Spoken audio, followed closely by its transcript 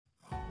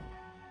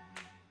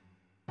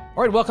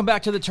All right, welcome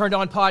back to the Turned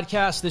On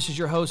Podcast. This is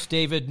your host,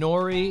 David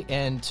Norrie,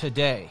 and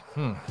today,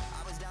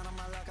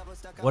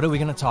 what are we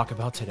going to talk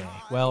about today?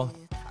 Well,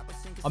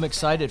 I'm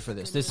excited for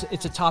this.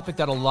 It's a topic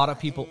that a lot of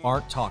people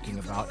aren't talking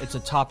about. It's a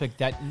topic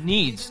that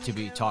needs to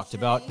be talked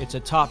about. It's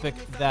a topic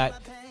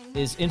that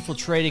is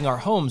infiltrating our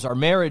homes, our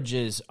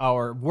marriages,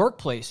 our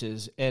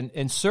workplaces,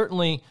 and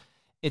certainly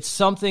it's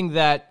something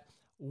that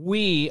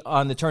we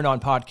on the Turned On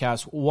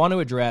Podcast want to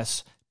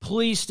address.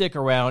 Please stick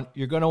around.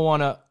 You're going to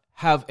want to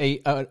have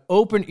an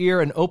open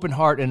ear, an open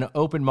heart, and an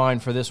open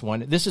mind for this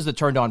one. This is the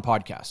Turned On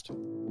Podcast.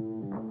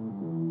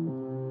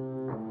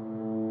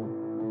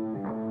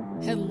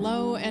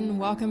 Hello and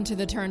welcome to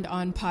the Turned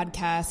On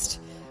Podcast.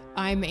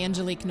 I'm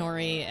Angelique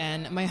Norrie,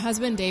 and my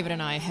husband David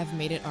and I have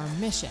made it our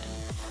mission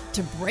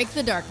to break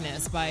the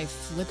darkness by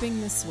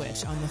flipping the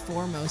switch on the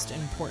four most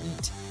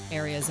important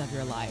areas of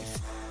your life: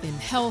 in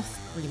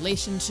health,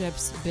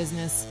 relationships,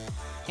 business,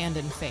 and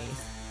in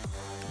faith.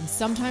 And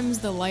sometimes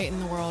the light in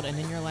the world and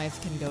in your life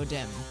can go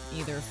dim,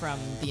 either from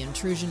the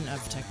intrusion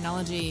of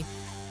technology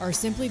or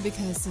simply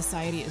because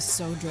society is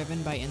so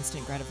driven by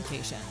instant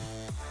gratification.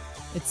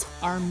 It's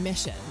our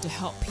mission to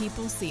help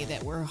people see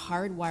that we're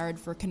hardwired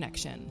for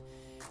connection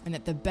and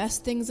that the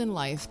best things in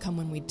life come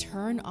when we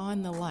turn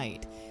on the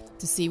light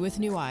to see with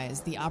new eyes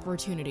the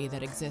opportunity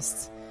that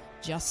exists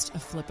just a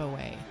flip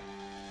away.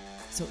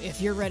 So if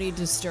you're ready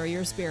to stir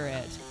your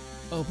spirit,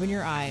 open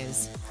your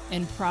eyes,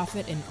 and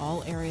profit in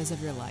all areas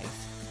of your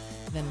life,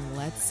 then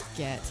let's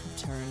get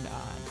turned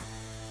on.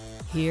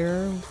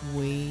 Here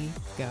we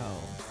go.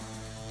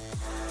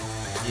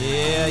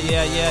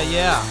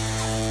 Yeah.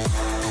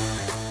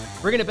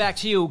 Bringing it back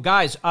to you,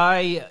 guys.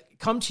 I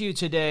come to you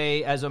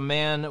today as a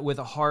man with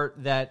a heart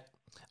that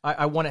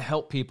I want to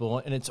help people,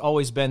 and it's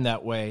always been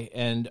that way.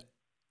 And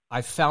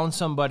I found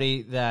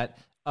somebody that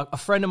a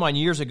friend of mine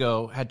years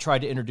ago had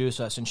tried to introduce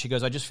us, and she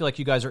goes, I just feel like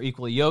you guys are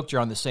equally yoked. You're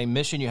on the same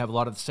mission. You have a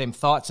lot of the same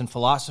thoughts and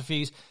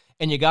philosophies,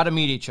 and you got to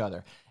meet each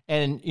other.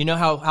 And you know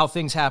how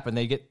things happen.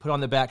 They get put on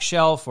the back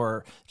shelf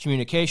or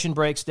communication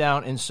breaks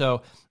down. And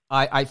so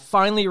I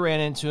finally ran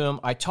into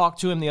him. I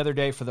talked to him the other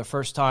day for the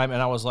first time,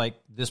 and I was like,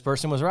 this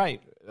person was right.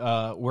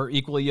 We're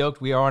equally yoked.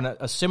 We are on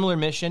a similar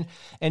mission.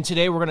 And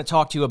today we're going to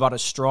talk to you about a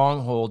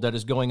stronghold that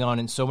is going on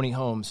in so many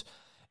homes.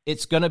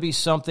 It's going to be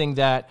something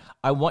that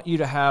I want you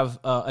to have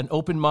an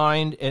open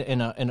mind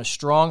and a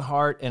strong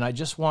heart. And I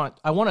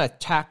want to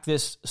attack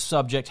this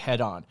subject head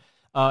on.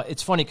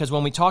 It's funny because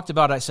when we talked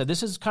about it, I said,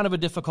 this is kind of a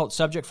difficult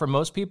subject for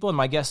most people. And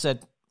my guest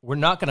said, we're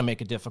not going to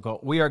make it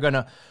difficult. We are going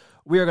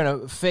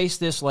to face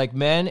this like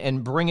men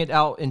and bring it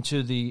out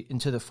into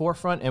the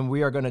forefront. And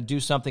we are going to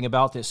do something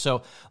about this.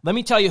 So let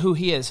me tell you who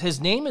he is.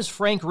 His name is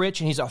Frank Rich,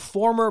 and he's a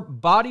former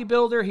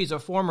bodybuilder. He's a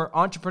former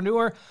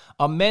entrepreneur,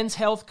 a men's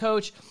health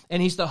coach,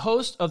 and he's the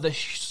host of the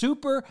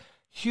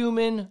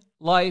Superhuman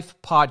Life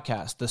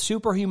podcast, the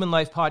Superhuman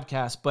Life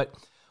podcast. But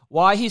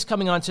why he's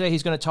coming on today,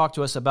 he's going to talk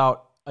to us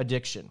about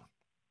addiction.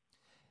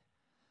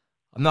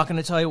 I'm not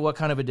going to tell you what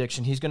kind of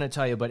addiction he's going to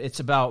tell you, but it's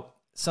about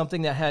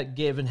something that had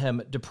given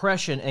him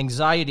depression,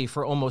 anxiety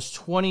for almost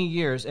 20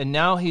 years, and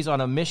now he's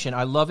on a mission.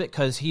 I love it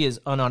because he is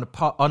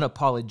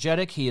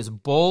unapologetic, he is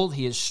bold,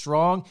 he is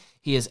strong,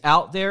 he is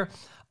out there.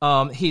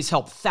 He's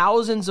helped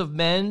thousands of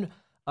men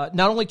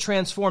not only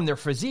transform their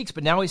physiques,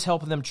 but now he's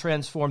helping them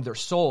transform their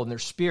soul and their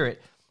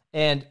spirit.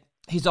 And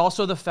he's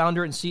also the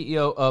founder and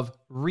CEO of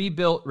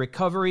Rebuilt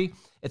Recovery.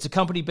 It's a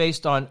company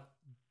based on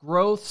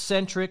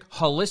growth-centric,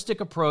 holistic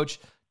approach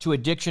to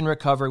addiction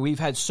recovery. We've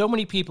had so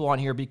many people on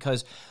here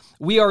because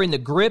we are in the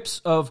grips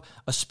of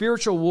a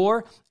spiritual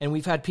war, and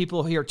we've had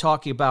people here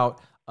talking about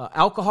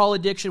alcohol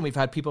addiction. We've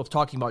had people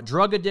talking about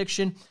drug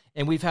addiction,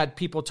 and we've had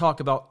people talk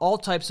about all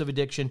types of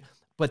addiction.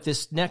 But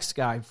this next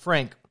guy,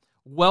 Frank,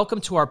 welcome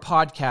to our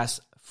podcast.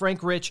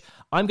 Frank Rich,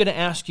 I'm going to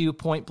ask you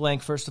point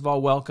blank, first of all,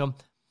 welcome.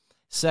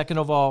 Second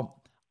of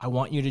all, I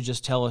want you to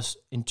just tell us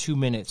in 2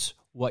 minutes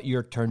what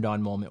your turned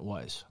on moment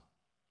was.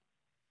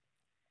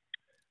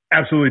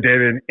 Absolutely,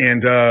 David,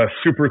 and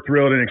super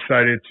thrilled and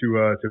excited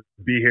to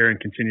be here and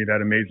continue that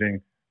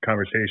amazing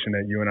conversation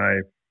that you and I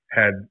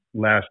had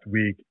last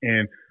week.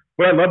 And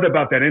what I loved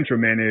about that intro,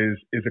 man,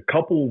 is a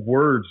couple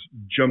words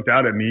jumped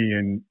out at me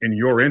in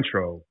your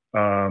intro.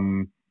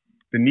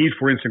 The need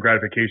for instant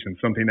gratification,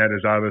 something that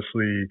is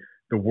obviously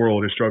the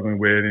world is struggling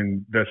with,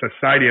 and the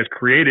society has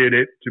created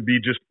it to be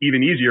just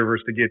even easier for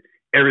us to get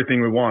everything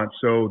we want.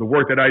 So the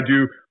work that I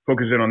do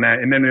focuses in on that.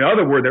 And then the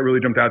other word that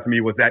really jumped out to me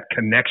was that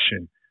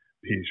connection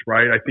piece,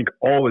 right? I think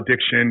all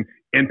addiction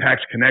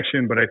impacts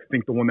connection, but I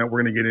think the one that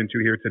we're going to get into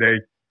here today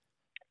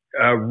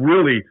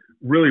really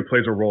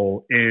plays a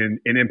role in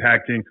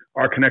impacting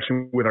our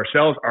connection with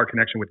ourselves, our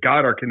connection with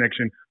God, our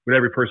connection with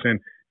every person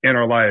in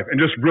our life. And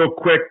just real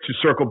quick to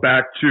circle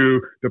back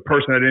to the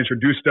person that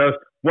introduced us,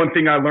 one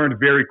thing I learned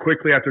very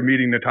quickly after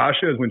meeting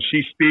Natasha is when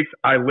she speaks,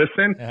 I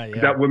listen.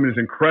 That woman is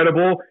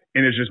incredible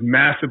and is just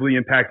massively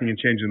impacting and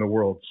changing the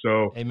world.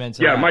 So, amen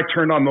to that. My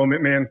turned on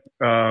moment, man.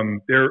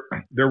 There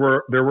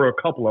were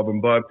a couple of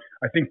them, but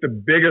I think the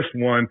biggest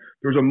one,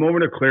 there was a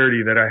moment of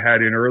clarity that I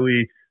had in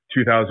early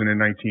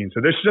 2019.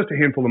 So this is just a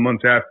handful of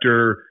months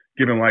after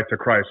given life to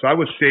Christ. So I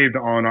was saved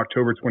on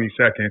October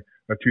 22nd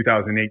of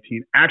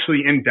 2018,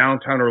 actually in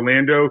downtown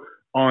Orlando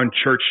on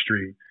Church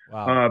Street.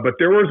 Wow. But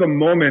there was a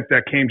moment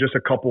that came just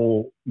a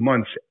couple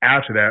months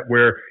after that,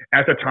 where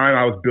at the time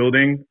I was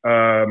building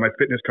my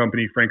fitness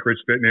company, Frank Rich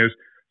Fitness.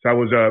 So I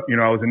was I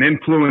was an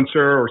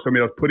influencer or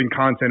somebody that was putting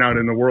content out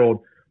in the world.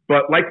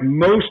 But like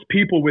most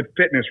people with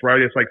fitness, right,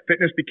 it's like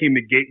fitness became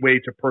the gateway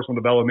to personal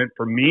development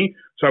for me.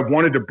 So I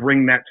wanted to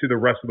bring that to the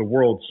rest of the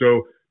world.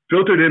 So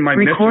filtered in my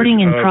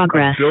recording message in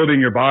progress, of building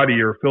your body,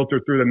 or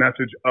filtered through the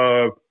message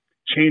of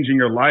changing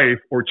your life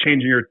or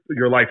changing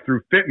your life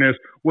through fitness,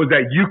 was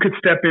that you could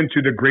step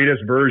into the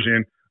greatest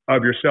version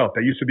of yourself.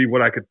 That used to be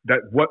what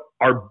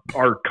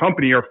our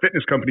company, our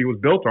fitness company, was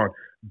built on.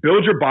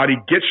 Build your body,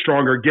 get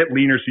stronger, get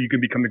leaner, so you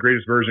can become the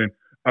greatest version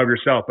of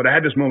yourself. But I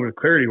had this moment of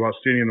clarity while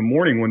sitting in the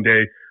morning one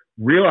day,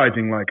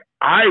 realizing like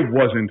I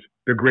wasn't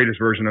the greatest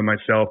version of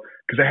myself,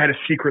 because I had a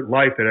secret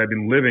life that I'd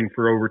been living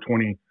for over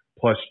 20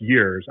 plus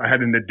years. I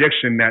had an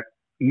addiction that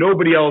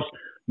nobody else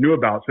knew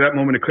about. So that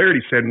moment of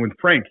clarity said, when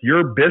Frank,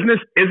 your business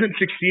isn't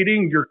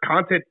succeeding, your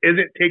content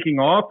isn't taking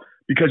off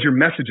because your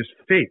message is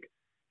fake.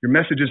 Your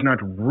message is not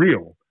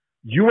real.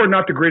 You are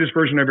not the greatest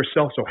version of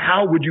yourself. So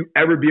how would you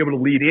ever be able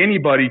to lead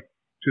anybody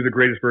to the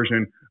greatest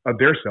version of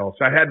their self?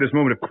 So I had this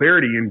moment of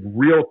clarity and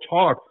real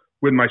talk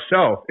with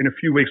myself. And a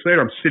few weeks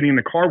later, I'm sitting in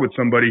the car with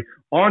somebody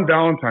on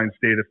Valentine's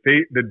Day,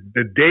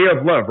 the day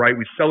of love, right?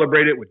 We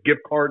celebrate it with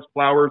gift cards,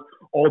 flowers,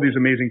 all these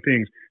amazing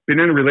things. Been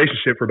in a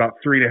relationship for about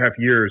 3.5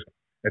 years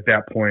at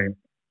that point.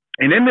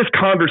 And in this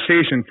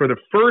conversation, for the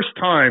first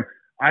time,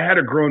 I had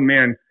a grown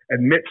man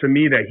admit to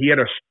me that he had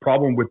a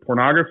problem with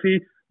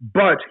pornography,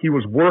 but he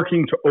was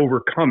working to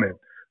overcome it.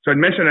 So I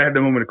mentioned I had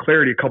the moment of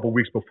clarity a couple of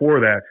weeks before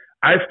that.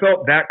 I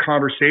felt that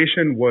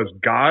conversation was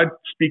God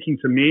speaking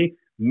to me.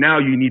 Now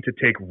you need to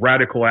take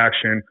radical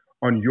action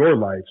on your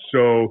life.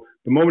 So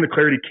the moment of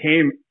clarity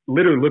came,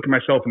 literally looking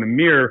myself in the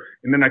mirror,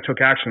 and then I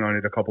took action on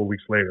it a couple of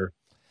weeks later.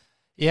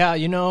 Yeah,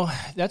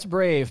 that's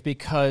brave,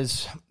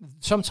 because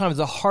sometimes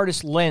the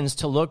hardest lens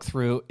to look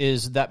through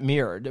is that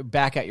mirror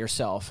back at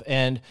yourself.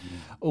 And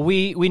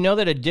we know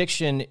that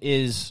addiction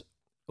is,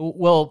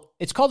 well,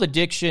 it's called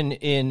addiction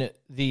in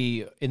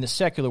the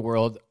secular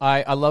world.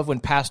 I love when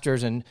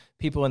pastors and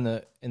people in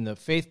the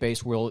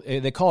faith-based world,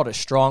 they call it a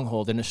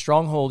stronghold. And a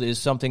stronghold is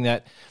something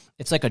that,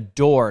 it's like a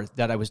door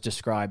that I was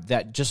described,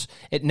 that just,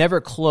 it never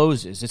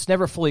closes. It's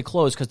never fully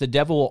closed, because the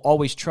devil will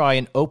always try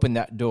and open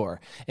that door.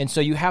 And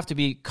so you have to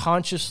be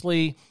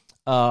consciously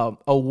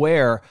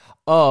aware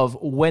of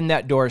when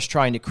that door is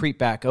trying to creep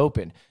back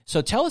open.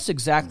 So tell us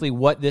exactly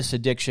what this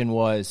addiction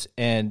was,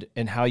 and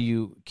how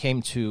you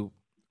came to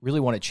really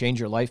want to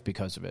change your life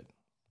because of it.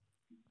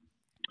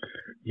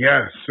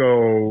 Yeah,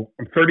 so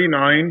I'm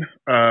 39,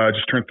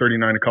 just turned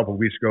 39 a couple of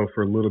weeks ago.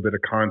 For a little bit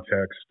of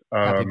context,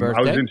 Happy birthday.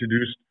 I was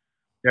introduced.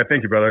 Yeah,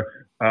 thank you, brother.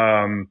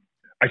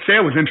 I say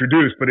I was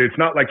introduced, but it's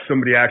not like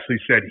somebody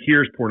actually said,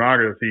 here's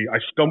pornography. I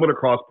stumbled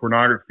across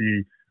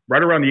pornography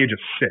right around the age of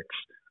 6.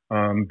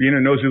 Being a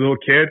nosy little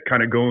kid,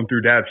 kind of going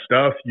through dad's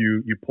stuff,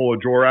 you pull a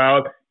drawer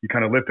out, you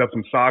kind of lift up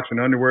some socks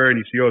and underwear, and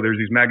you see, oh, there's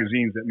these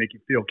magazines that make you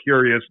feel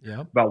curious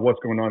about what's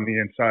going on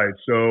the inside.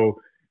 So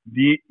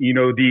the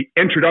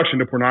introduction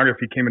to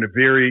pornography came at a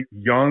very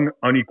young,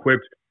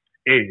 unequipped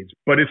age.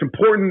 But it's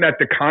important that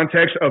the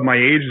context of my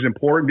age is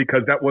important,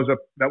 because that was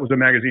a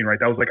magazine, right?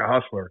 That was like a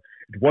Hustler.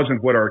 It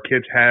wasn't what our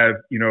kids have,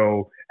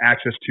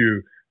 access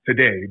to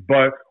today.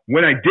 But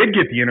when I did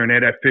get the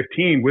internet at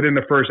 15, within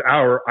the first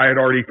hour, I had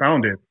already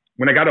found it.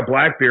 When I got a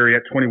BlackBerry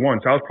at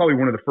 21, so I was probably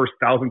one of the first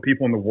 1,000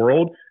 people in the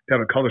world to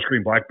have a color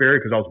screen BlackBerry,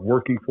 because I was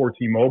working for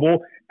T-Mobile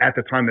at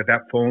the time that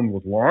phone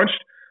was launched.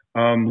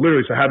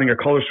 Literally, so having a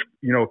color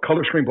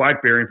screen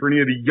BlackBerry, and for any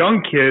of the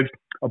young kids,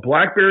 a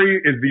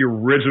BlackBerry is the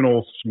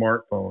original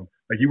smartphone.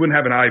 Like, you wouldn't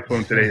have an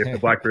iPhone today if the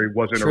BlackBerry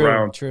wasn't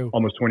around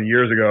almost 20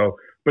 years ago.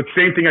 But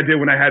same thing I did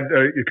when I had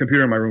a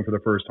computer in my room for the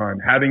first time.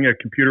 Having a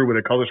computer with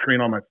a color screen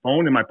on my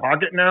phone in my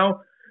pocket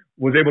now,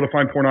 was able to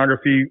find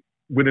pornography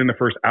within the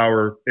first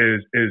hour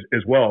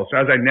as well. So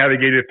as I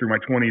navigated through my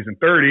 20s and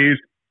 30s,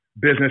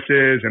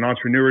 businesses and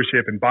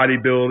entrepreneurship and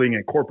bodybuilding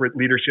and corporate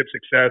leadership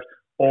success,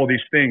 all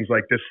these things,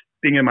 like this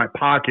thing in my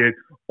pocket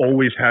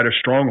always had a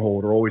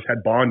stronghold, or always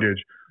had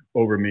bondage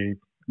over me.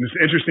 And it's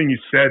interesting you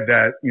said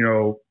that,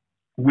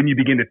 when you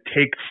begin to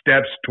take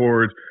steps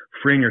towards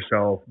freeing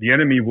yourself, the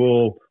enemy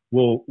will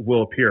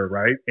appear,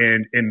 right?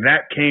 And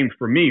that came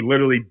for me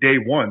literally day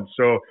one.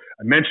 So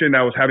I mentioned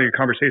I was having a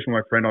conversation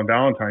with my friend on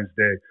Valentine's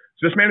Day.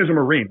 So this man is a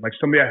Marine, like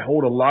somebody I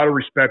hold a lot of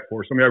respect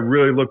for, somebody I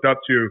really looked up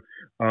to,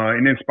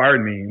 and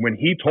inspired me. When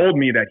he told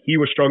me that he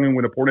was struggling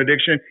with a porn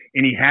addiction,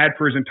 and he had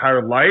for his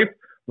entire life,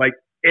 like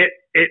it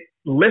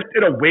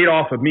lifted a weight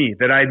off of me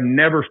that I'd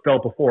never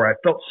felt before. I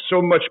felt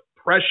so much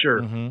pressure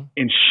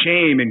and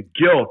shame and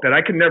guilt that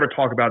I could never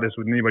talk about this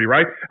with anybody,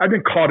 right? I've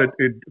been caught it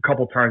a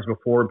couple times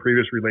before in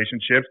previous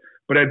relationships,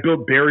 but I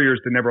built barriers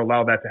to never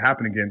allow that to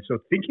happen again. So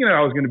thinking that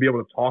I was going to be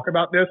able to talk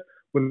about this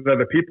with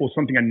other people is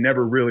something I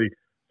never really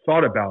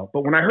thought about.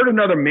 But when I heard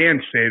another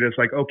man say it, it's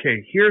like,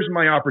 okay, here's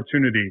my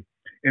opportunity.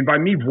 And by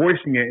me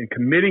voicing it and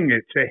committing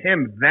it to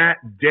him that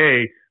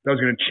day, that was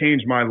going to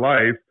change my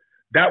life.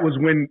 That was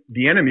when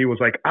the enemy was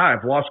like,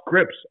 I've lost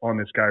grips on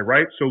this guy,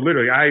 right? So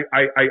literally,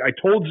 I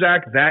told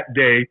Zach that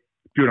day,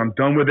 dude, I'm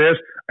done with this.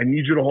 I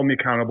need you to hold me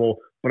accountable,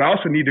 but I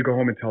also need to go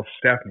home and tell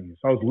Stephanie.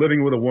 So I was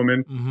living with a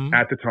woman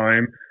at the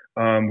time.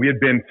 We had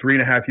been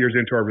 3.5 years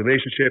into our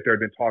relationship. There had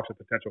been talks of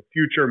potential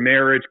future,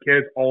 marriage,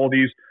 kids, all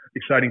these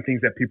exciting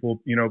things that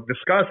people,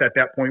 discuss at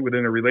that point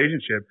within a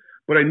relationship.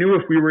 But I knew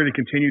if we were to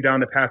continue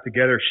down the path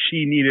together,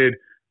 she needed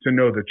to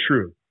know the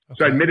truth. Okay.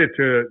 So I admitted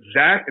to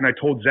Zach, and I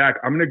told Zach,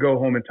 I'm going to go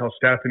home and tell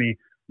Stephanie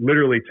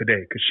literally today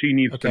because she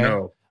needs to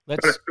know.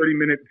 About a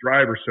 30-minute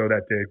drive or so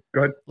that day.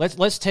 Go ahead.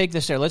 Let's take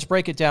this there. Let's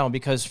break it down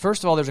because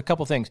first of all, there's a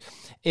couple things.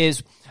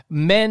 Is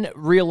men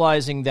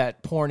realizing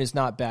that porn is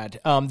not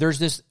bad. There's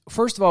this.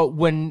 First of all,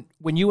 when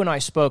you and I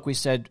spoke, we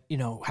said,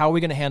 how are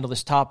we going to handle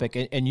this topic?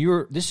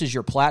 And this is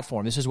your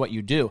platform. This is what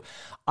you do.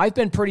 I've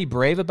been pretty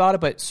brave about it,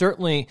 but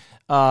certainly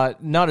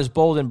not as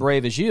bold and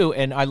brave as you.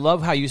 And I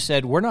love how you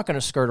said we're not going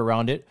to skirt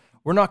around it.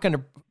 We're not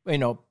going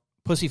to,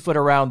 pussyfoot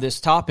around this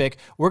topic.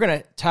 We're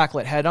going to tackle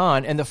it head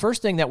on. And the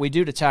first thing that we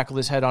do to tackle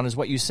this head on is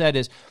what you said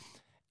is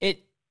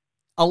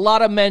a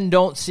lot of men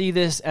don't see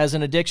this as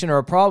an addiction or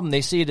a problem.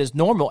 They see it as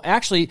normal.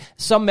 Actually,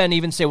 some men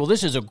even say, well,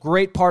 this is a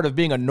great part of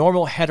being a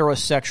normal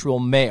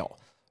heterosexual male,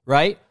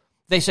 right?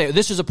 They say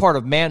this is a part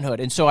of manhood.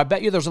 And so I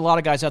bet you there's a lot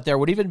of guys out there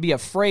would even be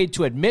afraid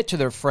to admit to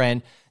their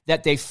friend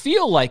that they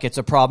feel like it's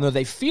a problem or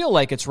they feel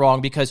like it's wrong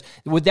because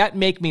would that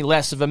make me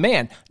less of a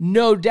man?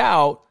 No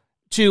doubt.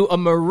 To a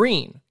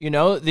Marine,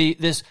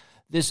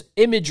 this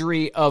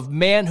imagery of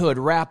manhood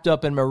wrapped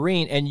up in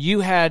Marine, and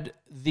you had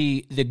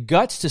the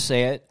guts to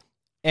say it,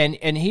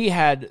 and he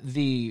had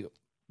the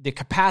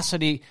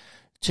capacity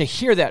to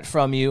hear that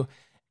from you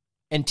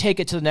and take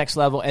it to the next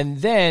level. And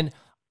then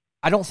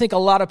I don't think a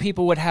lot of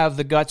people would have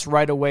the guts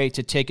right away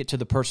to take it to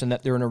the person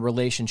that they're in a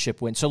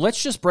relationship with. So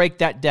let's just break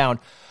that down.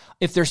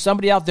 If there's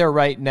somebody out there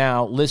right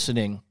now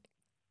listening,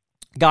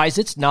 guys,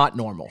 it's not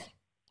normal.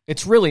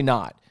 It's really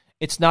not.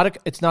 It's not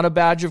a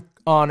badge of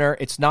honor.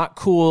 It's not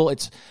cool.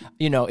 It's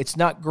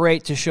not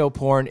great to show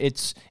porn.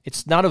 It's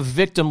not a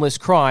victimless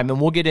crime,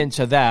 and we'll get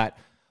into that.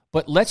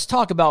 But let's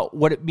talk about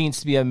what it means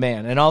to be a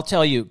man. And I'll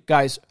tell you,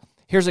 guys,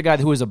 here's a guy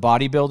who is a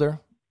bodybuilder.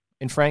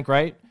 And Frank,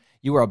 right?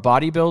 You are a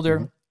bodybuilder.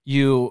 Mm-hmm.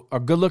 You are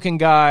a good-looking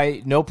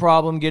guy, no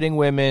problem getting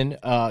women,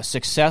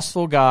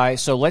 successful guy.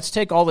 So let's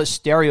take all the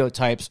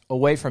stereotypes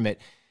away from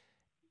it.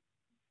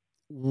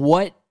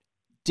 What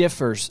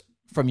differs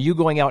from you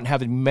going out and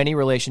having many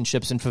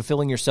relationships and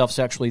fulfilling yourself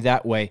sexually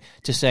that way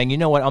to saying, you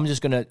know what, I'm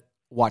just going to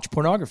watch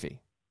pornography?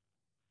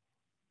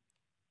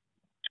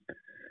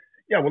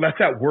 Yeah, well, that's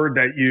that word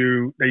that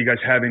you guys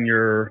have in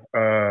your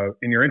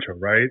intro,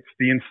 right? It's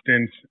the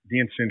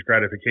instant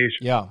gratification.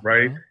 Yeah.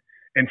 Right. Mm-hmm.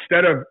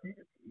 Instead of,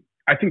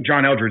 I think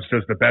John Eldredge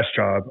does the best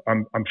job.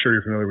 I'm sure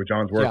you're familiar with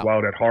John's work, yeah.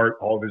 Wild at Heart,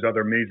 all of his other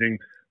amazing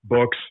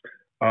books.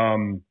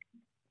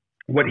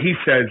 What he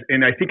says,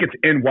 and I think it's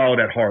in Wild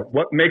at Heart,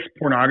 what makes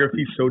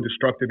pornography so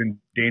destructive and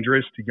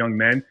dangerous to young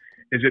men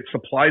is it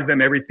supplies them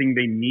everything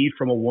they need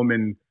from a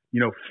woman,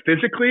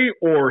 physically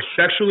or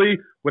sexually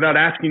without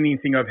asking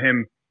anything of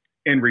him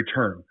in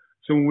return.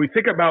 So when we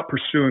think about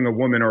pursuing a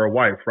woman or a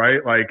wife, right?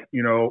 Like,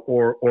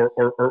 or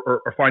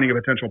finding a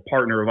potential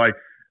partner, like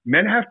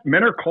men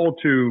are called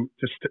to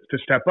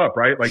step up,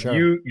 right? Like sure.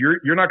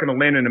 You're not going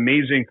to land an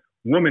amazing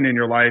woman in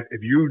your life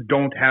if you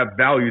don't have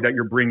value that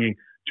you're bringing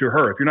to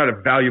her. If you're not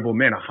a valuable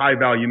man, a high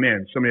value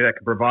man, somebody that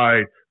can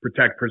provide,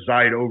 protect,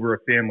 preside over a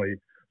family.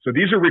 So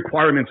these are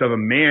requirements of a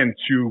man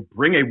to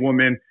bring a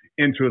woman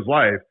into his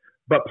life.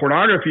 But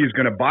pornography is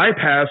going to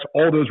bypass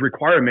all those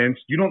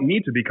requirements. You don't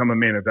need to become a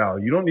man of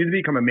value. You don't need to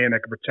become a man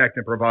that can protect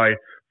and provide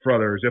for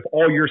others. If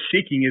all you're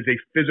seeking is a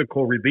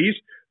physical release,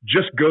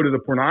 just go to the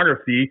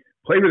pornography,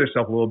 play with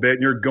yourself a little bit,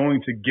 and you're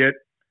going to get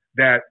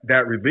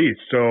that release.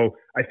 So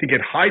I think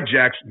it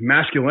hijacks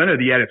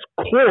masculinity at its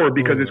core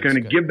because it's going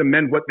to give the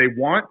men what they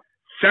want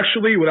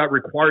sexually without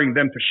requiring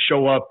them to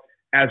show up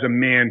as a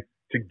man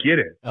to get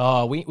it.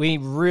 Oh, we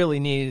really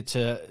needed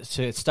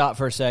to stop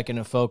for a second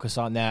and focus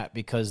on that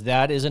because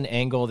that is an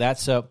angle.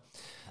 That's a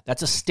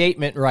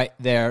statement right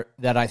there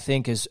that I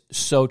think is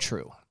so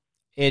true.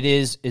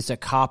 It's a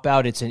cop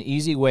out. It's an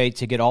easy way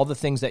to get all the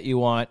things that you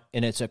want,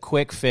 and it's a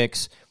quick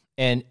fix,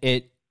 and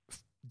it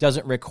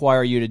doesn't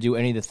require you to do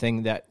any of the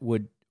thing that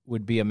would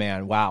be a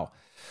man. Wow.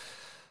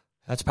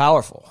 That's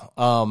powerful.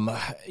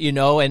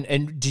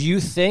 And do you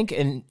think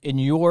in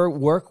your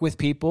work with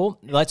people,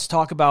 let's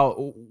talk about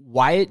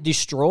why it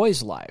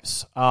destroys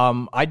lives.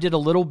 I did a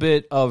little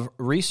bit of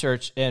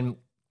research, and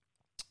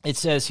it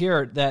says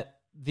here that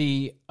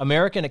the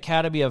American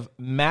Academy of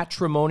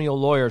Matrimonial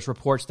Lawyers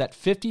reports that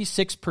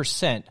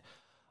 56%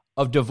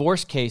 of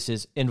divorce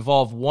cases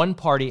involve one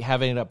party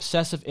having an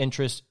obsessive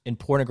interest in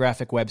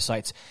pornographic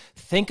websites.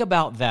 Think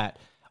about that.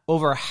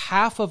 Over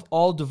half of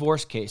all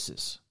divorce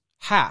cases,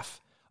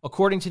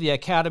 according to the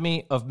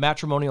Academy of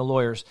Matrimonial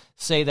Lawyers,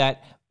 say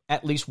that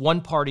at least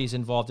one party is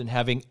involved in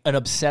having an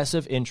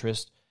obsessive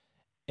interest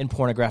in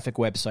pornographic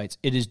websites.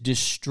 It is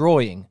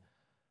destroying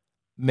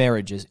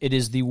marriages. It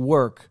is the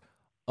work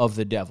of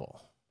the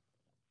devil.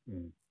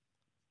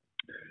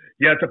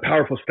 Yeah, it's a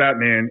powerful stat,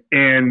 man.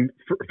 And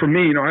for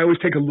me, I always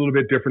take a little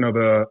bit different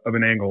of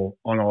an angle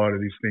on a lot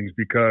of these things,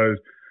 because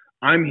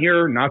I'm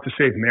here not to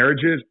save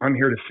marriages. I'm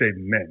here to save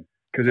men.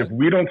 Because if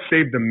we don't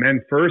save the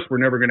men first, we're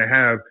never going to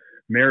have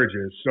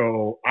marriages.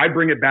 So I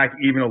bring it back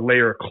even a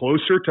layer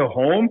closer to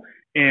home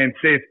and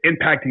say it's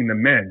impacting the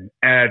men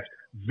at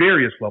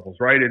various levels,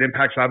 right? It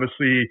impacts,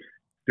 obviously,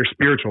 their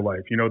spiritual life,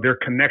 their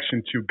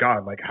connection to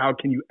God. Like, how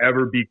can you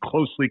ever be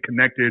closely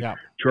connected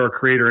to our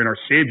Creator and our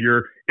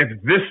Savior if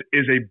this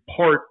is a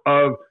part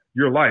of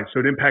your life? So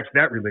it impacts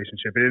that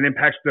relationship. It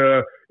impacts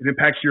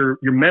your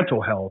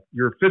mental health,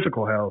 your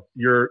physical health,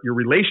 your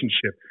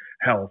relationship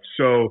health.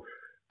 So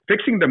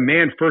fixing the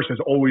man first has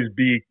always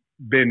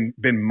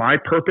been my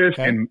purpose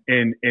and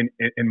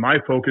my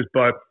focus,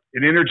 but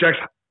it interjects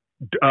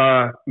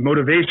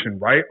motivation,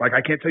 right? Like,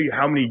 I can't tell you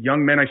how many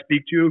young men I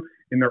speak to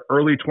in their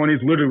early 20s.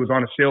 Literally was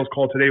on a sales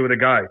call today with a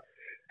guy,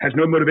 has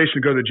no motivation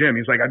to go to the gym.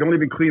 He's like, I don't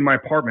even clean my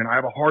apartment. I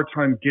have a hard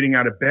time getting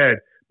out of bed,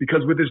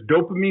 because with this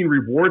dopamine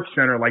reward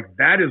center, like,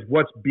 that is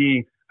what's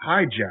being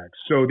hijacked.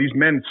 So these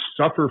men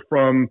suffer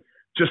from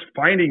just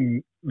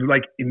finding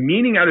like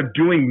meaning out of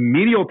doing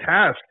menial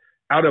tasks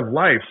out of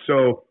life.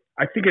 So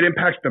I think it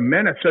impacts the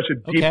men at such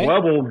a deep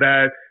level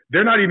that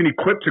they're not even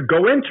equipped to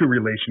go into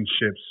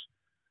relationships.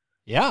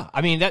 Yeah,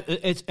 I mean, that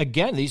it's,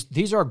 again,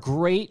 these are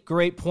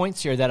great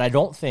points here that I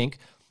don't think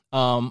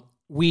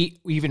we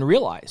even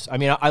realize. I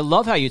mean, I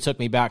love how you took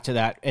me back to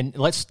that, and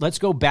let's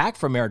go back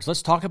for marriage.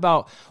 Let's talk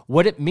about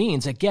what it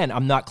means. Again,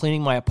 I'm not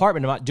cleaning my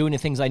apartment. I'm not doing the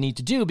things I need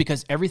to do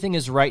because everything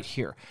is right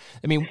here.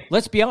 I mean,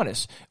 let's be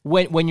honest.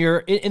 When you're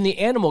in the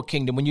animal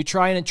kingdom, when you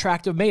try an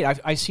attractive mate,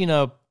 I've seen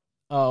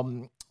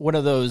one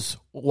of those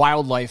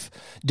wildlife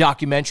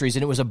documentaries,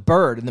 and it was a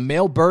bird, and the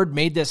male bird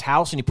made this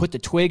house, and he put the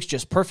twigs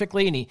just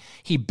perfectly, and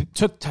he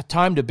took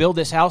time to build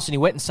this house, and he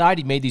went inside,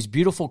 he made these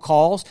beautiful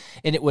calls,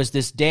 and it was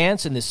this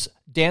dance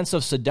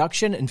of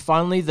seduction, and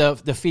finally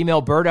the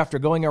female bird, after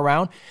going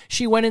around,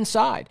 she went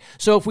inside.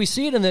 So if we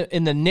see it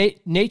in the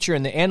nature,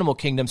 in the animal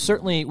kingdom,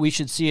 certainly we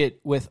should see it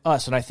with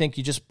us, and I think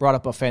you just brought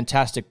up a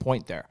fantastic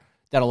point there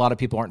that a lot of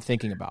people aren't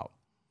thinking about.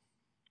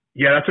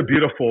 Yeah, that's a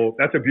beautiful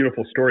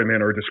story,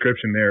 man, or a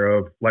description there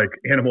of like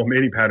animal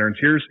mating patterns.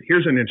 Here's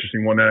an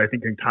interesting one that I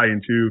think can tie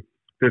into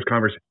this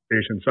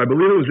conversation. So I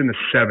believe it was in the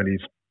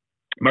 70s,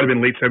 might have been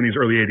late 70s,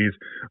 early 80s,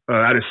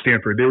 out of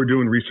Stanford. They were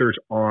doing research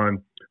on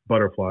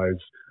butterflies.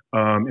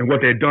 And what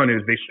they had done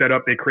is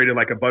they created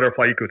like a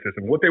butterfly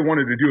ecosystem. What they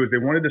wanted to do is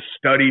they wanted to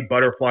study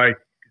butterfly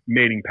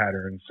mating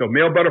patterns. So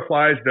male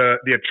butterflies,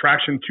 the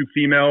attraction to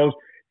females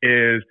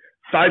is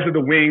size of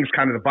the wings,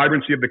 kind of the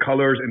vibrancy of the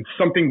colors, and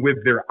something with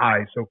their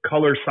eyes. So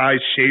color,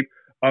 size, shape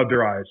of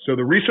their eyes. So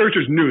the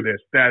researchers knew this,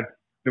 that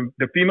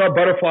the female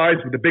butterflies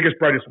with the biggest,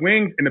 brightest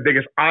wings and the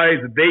biggest eyes,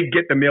 they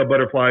get the male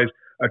butterflies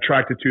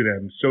attracted to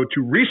them. So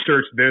to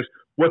research this,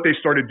 what they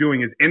started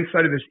doing is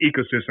inside of this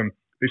ecosystem,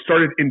 they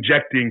started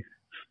injecting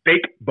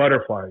fake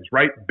butterflies,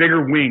 right?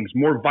 Bigger wings,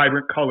 more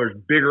vibrant colors,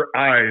 bigger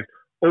eyes.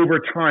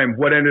 Over time,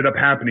 what ended up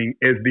happening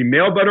is the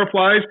male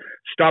butterflies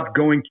stopped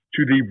going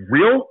to the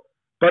real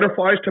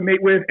butterflies to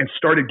mate with and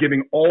started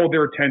giving all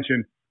their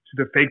attention to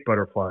the fake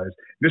butterflies.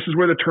 This is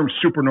where the term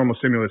supernormal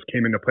stimulus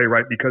came into play,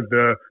 right? Because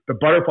the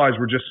butterflies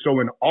were just so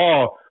in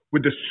awe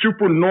with the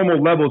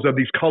supernormal levels of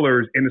these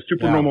colors and the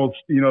supernormal,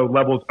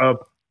 levels of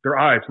their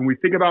eyes. When we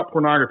think about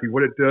pornography,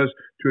 what it does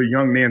to a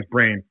young man's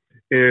brain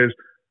is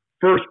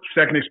first,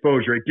 second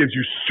exposure. It gives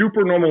you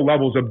supernormal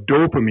levels of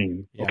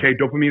dopamine. Yeah. Okay.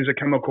 Dopamine is a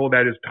chemical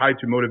that is tied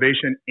to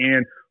motivation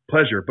and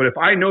pleasure. But if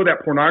I know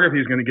that pornography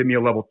is going to give me a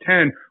level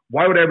 10,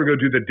 why would I ever go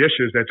do the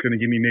dishes that's going to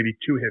give me maybe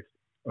 2 hits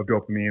of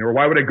dopamine? Or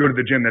why would I go to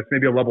the gym that's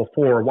maybe a level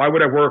 4? Or why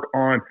would I work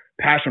on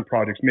passion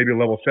projects, maybe a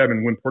level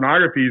 7, when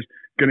pornography is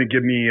going to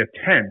give me a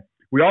 10?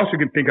 We also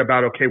can think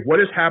about, okay, what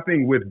is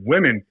happening with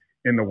women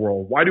in the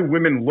world? Why do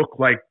women look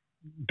like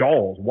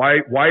dolls?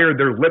 Why are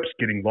their lips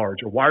getting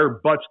large? Or why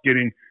are butts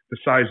getting the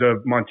size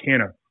of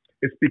Montana?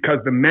 It's because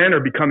the men are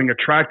becoming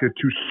attracted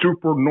to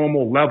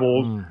supernormal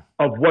levels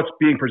of what's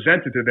being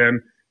presented to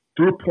them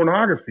through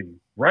pornography,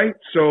 right?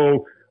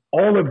 So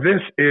all of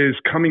this is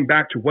coming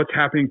back to what's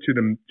happening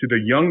to the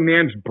young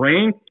man's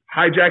brain,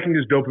 hijacking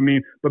his dopamine,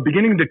 but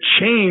beginning to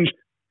change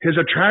his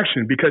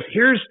attraction. Because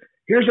here's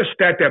a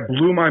stat that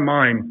blew my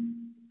mind.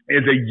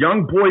 Is a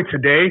young boy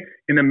today,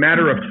 in a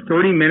matter of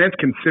 30 minutes,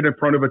 can sit in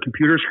front of a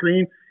computer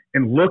screen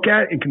and look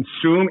at and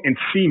consume and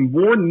see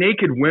more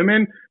naked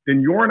women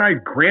than your and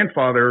I's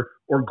grandfather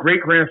or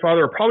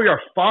great-grandfather or probably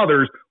our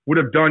fathers would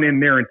have done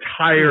in their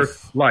entire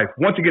life.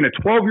 Once again,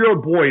 a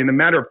 12-year-old boy, in a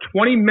matter of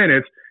 20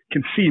 minutes,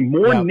 can see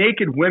more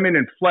naked women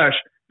in flesh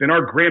than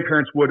our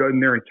grandparents would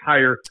in their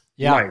entire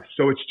life.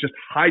 So it's just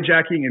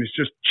hijacking, and it's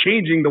just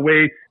changing the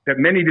way that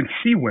men even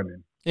see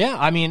women. Yeah,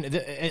 I mean,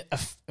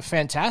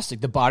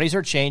 fantastic. The bodies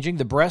are changing.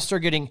 The breasts are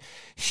getting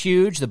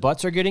huge. The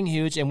butts are getting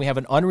huge. And we have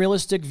an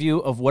unrealistic view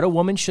of what a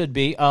woman should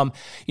be. I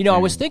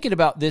was thinking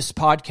about this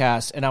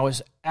podcast, and I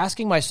was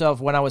asking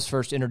myself when I was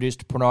first introduced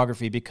to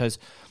pornography, because,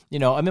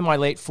 I'm in my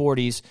late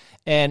 40s,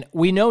 and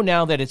we know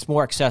now that it's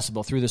more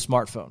accessible through the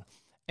smartphone.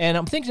 And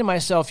I'm thinking to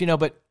myself,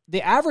 but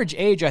the average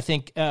age, I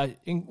think,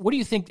 what do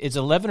you think, is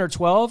 11 or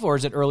 12, or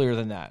is it earlier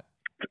than that?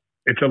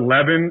 It's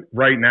 11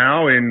 right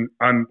now, and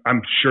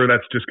I'm sure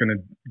that's just going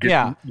to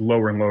get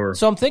lower and lower.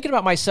 So I'm thinking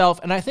about myself,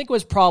 and I think it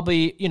was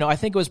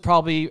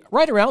probably,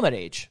 right around that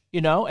age,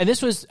 and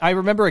this was, I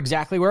remember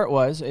exactly where it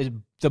was,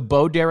 the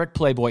Bo Derek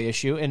Playboy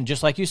issue. And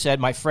just like you said,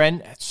 my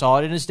friend saw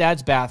it in his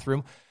dad's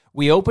bathroom.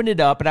 We opened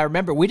it up, and I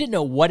remember we didn't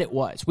know what it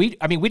was. We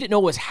didn't know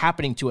what was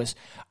happening to us.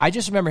 I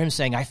just remember him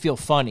saying, "I feel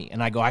funny,"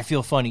 and I go, "I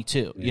feel funny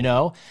too,"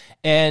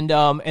 and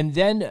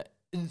then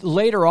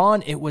later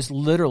on, it was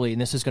literally,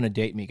 and this is going to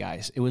date me,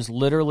 guys, it was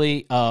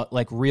literally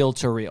like reel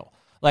to reel.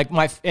 Like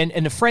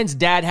and the friend's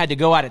dad had to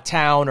go out of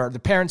town, or the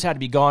parents had to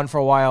be gone for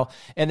a while,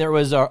 and there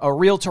was a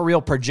reel to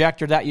reel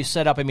projector that you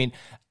set up. I mean,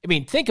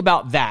 think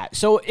about that.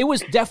 So it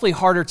was definitely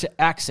harder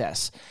to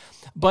access.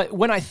 But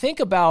when I think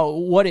about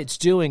what it's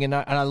doing, and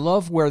I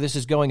love where this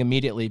is going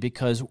immediately,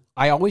 because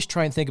I always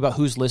try and think about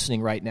who's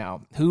listening right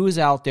now, who is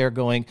out there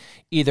going,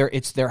 either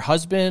it's their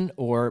husband,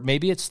 or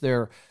maybe it's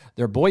their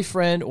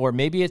boyfriend, or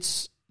maybe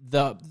it's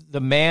the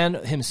man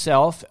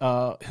himself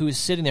who is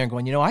sitting there and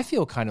going, I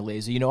feel kind of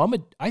lazy.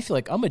 I feel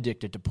like I'm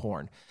addicted to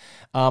porn.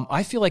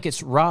 I feel like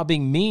it's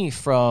robbing me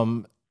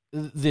from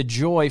the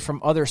joy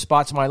from other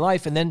spots in my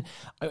life. And then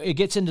it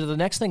gets into the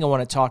next thing I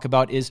want to talk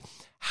about is,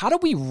 how do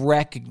we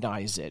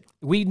recognize it?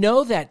 We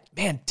know that,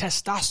 man,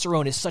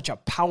 testosterone is such a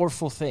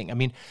powerful thing. I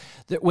mean,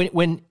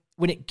 when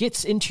it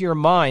gets into your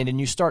mind and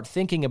you start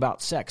thinking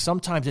about sex,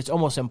 sometimes it's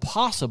almost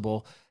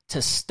impossible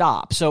to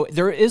stop. So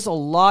there's a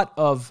lot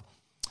of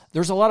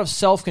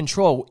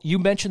self-control. You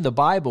mentioned the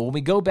Bible. When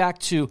we go back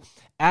to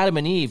Adam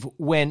and Eve,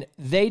 when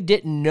they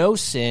didn't know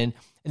sin,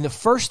 and the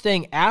first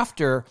thing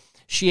after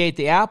she ate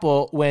the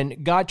apple,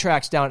 when God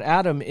tracks down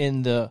Adam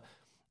in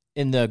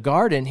the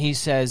garden, he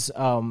says,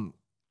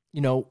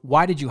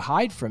 why did you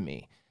hide from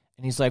me?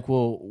 And he's like,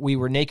 well, we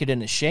were naked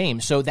and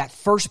ashamed. So that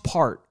first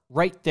part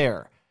right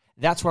there,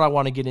 that's what I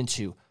want to get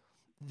into.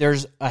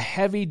 There's a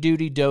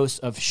heavy-duty dose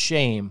of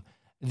shame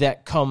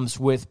that comes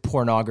with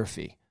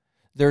pornography.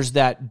 There's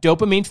that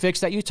dopamine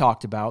fix that you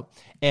talked about.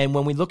 And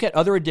when we look at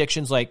other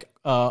addictions, like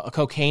a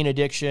cocaine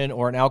addiction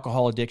or an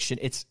alcohol addiction,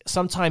 it's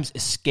sometimes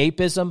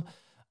escapism.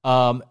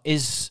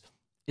 Is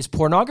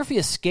pornography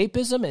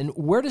escapism, and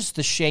where does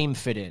the shame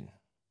fit in?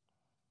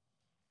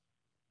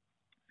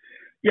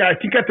 Yeah, I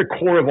think at the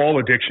core of all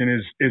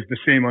addiction is the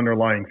same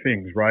underlying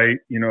things, right?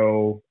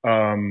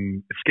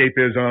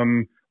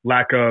 Escapism,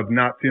 lack of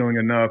not feeling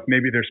enough.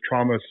 Maybe there's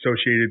trauma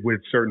associated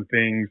with certain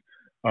things.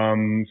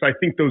 So I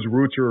think those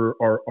roots are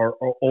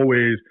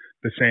always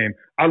the same.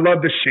 I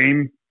love the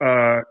shame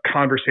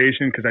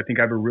conversation, because I think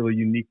I have a really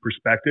unique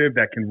perspective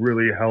that can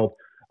really help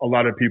a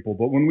lot of people.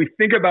 But when we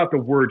think about the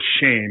word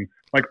shame,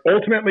 like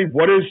ultimately,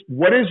 what are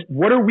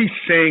we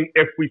saying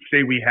if we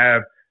say we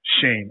have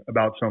shame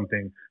about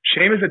something?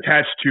 Shame is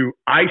attached to,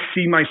 I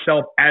see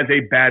myself as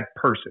a bad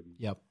person.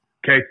 Yep.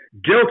 Okay.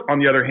 Guilt, on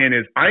the other hand,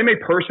 is I'm a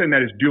person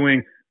that is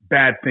doing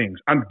bad things.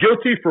 I'm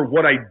guilty for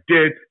what I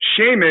did.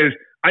 Shame is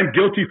I'm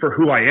guilty for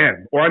who I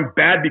am, or I'm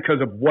bad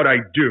because of what I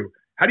do.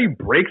 How do you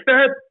break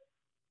that?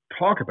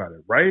 Talk about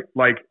it, right?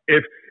 Like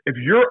if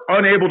you're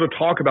unable to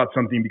talk about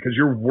something because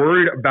you're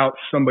worried about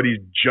somebody's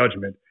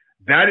judgment,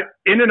 that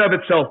in and of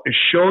itself is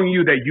showing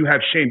you that you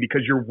have shame,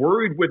 because you're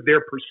worried with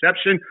their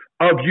perception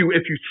of you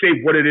if you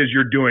say what it is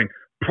you're doing,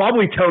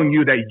 probably telling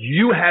you that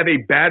you have a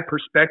bad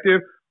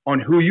perspective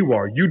on who you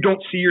are. You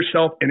don't see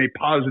yourself in a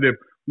positive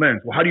lens.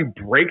 Well, how do you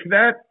break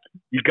that?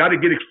 You got to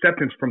get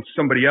acceptance from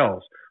somebody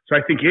else. So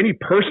I think any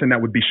person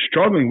that would be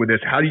struggling with this,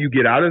 how do you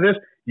get out of this?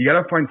 You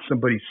got to find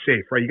somebody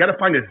safe, right? You got to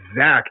find a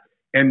Zach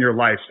in your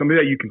life, somebody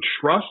that you can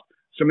trust,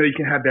 somebody that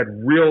you can have that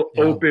real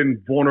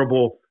open,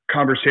 vulnerable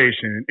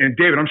conversation. And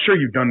David, I'm sure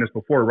you've done this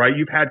before, right?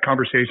 You've had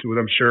conversations with,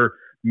 I'm sure,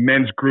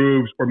 men's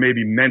groups or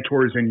maybe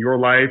mentors in your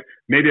life.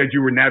 Maybe as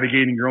you were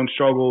navigating your own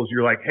struggles,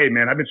 you're like, hey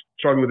man, I've been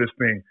struggling with this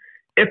thing.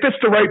 If it's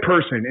the right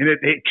person and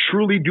they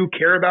truly do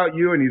care about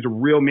you and he's a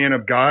real man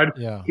of God,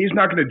 he's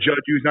not going to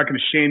judge you. He's not going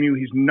to shame you.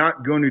 He's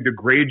not going to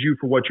degrade you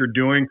for what you're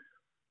doing.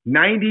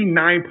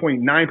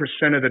 99.9%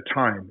 of the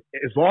time,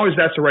 as long as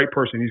that's the right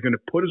person, he's going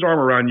to put his arm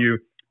around you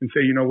and say,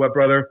 you know what,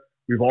 brother,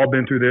 we've all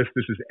been through this.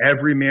 This is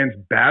every man's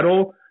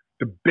battle.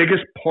 The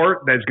biggest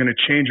part that's going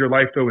to change your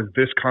life, though, is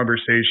this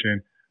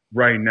conversation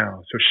right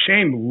now. So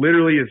shame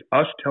literally is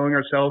us telling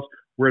ourselves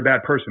we're a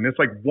bad person. It's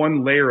like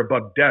one layer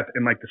above death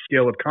in like the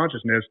scale of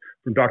consciousness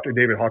from Dr.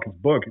 David Hawkins'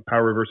 book,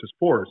 Power versus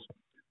Force.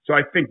 So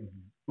I think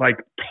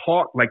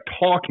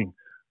talking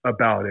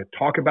about it,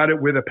 talk about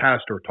it with a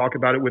pastor, talk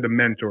about it with a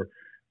mentor.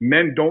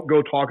 Men, don't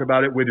go talk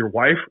about it with your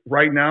wife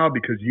right now,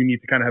 because you need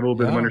to kind of have a little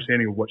bit of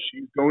understanding of what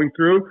she's going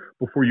through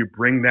before you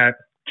bring that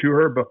to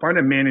her. But find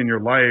a man in your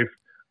life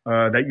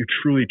that you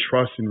truly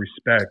trust and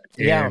respect.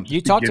 Yeah, and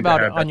you talked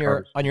about it on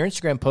your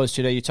conversation. Instagram post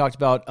today. You talked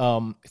about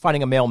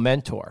finding a male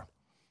mentor,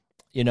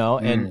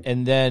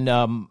 and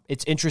then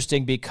it's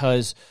interesting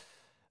because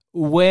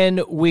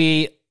when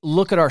we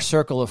look at our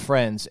circle of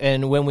friends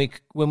and when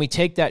we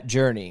take that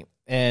journey,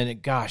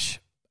 and gosh,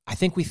 I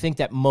think we think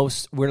that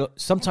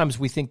sometimes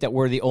we think that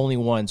we're the only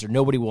ones or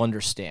nobody will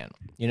understand,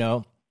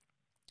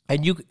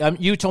 And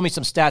you told me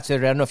some stats the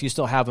other day. I don't know if you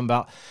still have them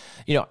about,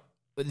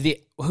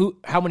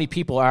 how many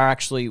people are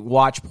actually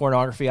watch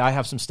pornography. I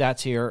have some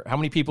stats here. How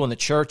many people in the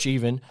church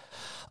even,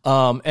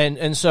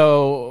 and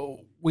so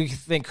we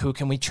think, who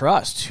can we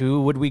trust?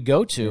 Who would we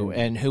go to?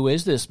 And who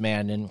is this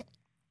man?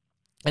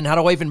 And how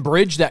do I even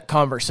bridge that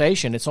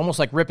conversation? It's almost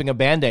like ripping a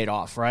Band-Aid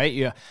off, right?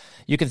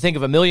 You can think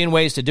of a million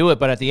ways to do it,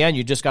 but at the end,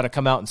 you just got to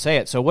come out and say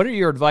it. So what are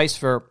your advice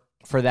for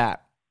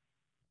that?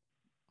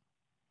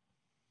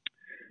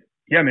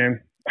 Yeah,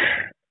 man.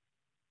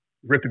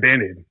 Rip the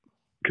Band-Aid.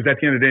 Because at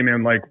the end of the day,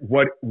 man, like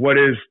what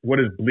is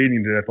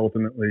bleeding to death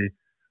ultimately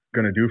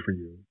going to do for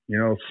you?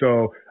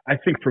 So I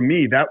think for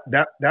me, that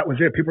was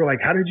it. People are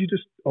like, how did you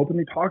just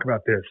openly talk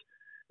about this?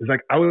 It's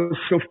like, I was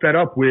so fed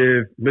up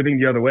with living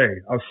the other way.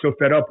 I was so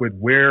fed up with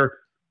where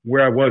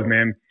I was,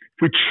 man.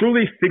 If we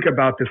truly think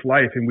about this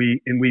life and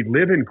we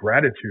live in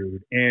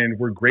gratitude and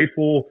we're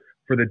grateful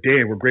for the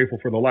day, we're grateful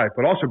for the life,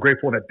 but also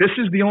grateful that this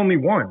is the only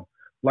one.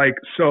 Like,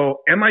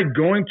 so am I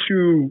going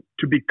to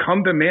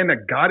become the man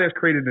that God has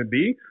created to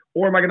be,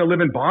 or am I going to live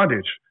in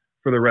bondage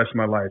for the rest of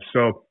my life?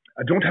 So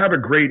I don't have a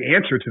great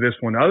answer to this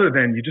one other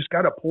than you just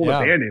got to pull the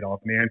Band-Aid off,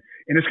 man.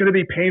 And it's going to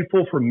be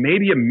painful for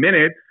maybe a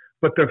minute.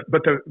 But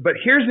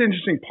here's the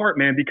interesting part,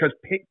 man, because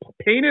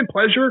pain and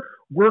pleasure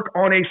work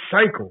on a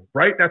cycle,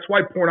 right? That's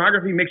why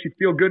pornography makes you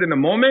feel good in the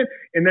moment.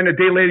 And then a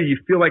day later, you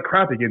feel like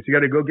crap again. So you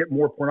got to go get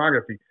more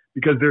pornography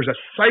because there's a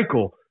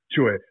cycle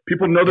to it.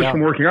 People know this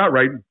from working out,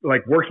 right?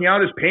 Like working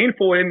out is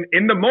painful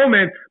in the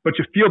moment, but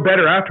you feel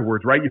better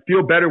afterwards, right? You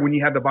feel better when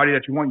you have the body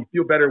that you want. You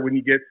feel better when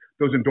you get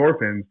those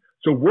endorphins.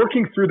 So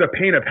working through the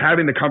pain of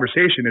having the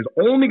conversation is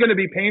only going to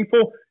be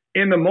painful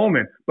in the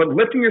moment, but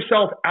lifting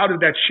yourself out of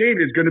that shame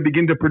is going to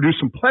begin to produce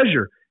some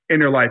pleasure in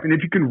your life. And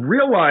if you can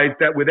realize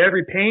that with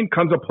every pain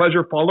comes a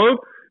pleasure followed,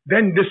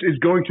 then this is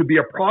going to be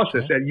a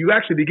process that you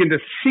actually begin to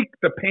seek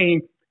the pain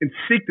and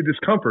seek the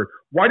discomfort.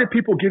 Why do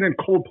people get in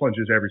cold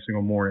plunges every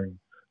single morning?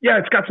 Yeah,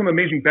 it's got some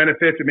amazing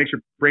benefits. It makes your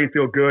brain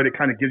feel good. It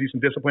kind of gives you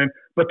some discipline.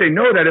 But they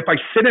know that if I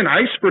sit in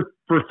ice for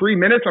 3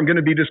 minutes, I'm going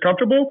to be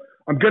discomfortable.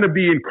 I'm going to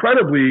be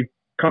incredibly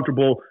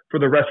comfortable for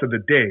the rest of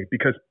the day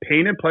because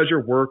pain and pleasure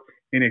work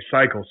in a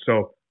cycle.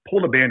 So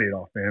pull the Band-Aid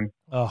off, man.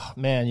 Oh,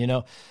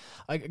 man,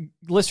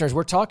 listeners,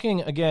 we're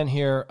talking again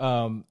here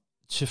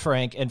to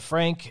Frank, and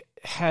Frank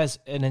has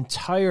an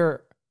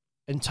entire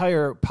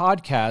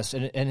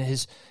podcast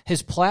and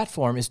his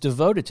platform is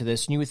devoted to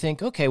this. And you would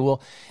think, okay,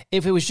 well,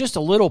 if it was just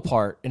a little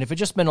part and if it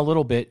just meant a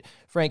little bit,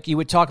 Frank, you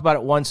would talk about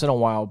it once in a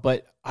while,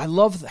 but I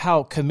love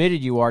how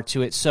committed you are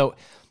to it. So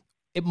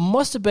it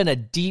must have been a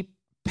deep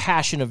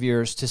passion of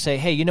yours to say,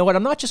 hey, you know what?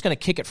 I'm not just going to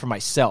kick it for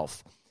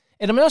myself.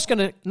 And I'm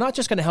not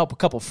just going to help a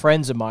couple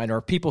friends of mine or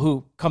people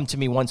who come to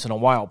me once in a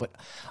while, but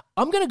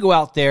I'm going to go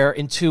out there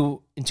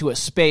into a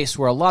space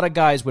where a lot of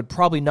guys would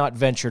probably not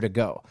venture to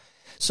go.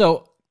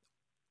 So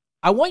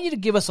I want you to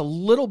give us a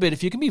little bit,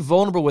 if you can be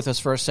vulnerable with us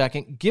for a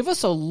second, give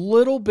us a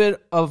little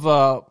bit of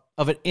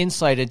an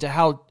insight into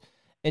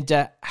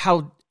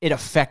how it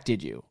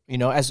affected you.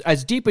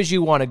 As deep as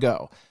you want to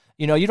go.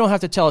 You don't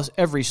have to tell us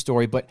every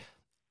story, but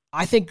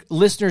I think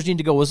listeners need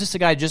to go, was this a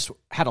guy who just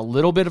had a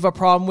little bit of a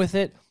problem with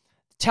it?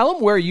 Tell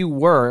them where you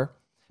were,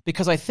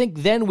 because I think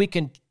then we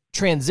can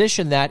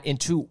transition that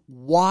into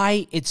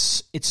why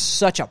it's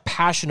such a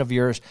passion of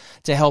yours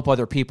to help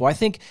other people. I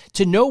think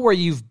to know where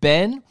you've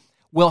been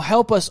will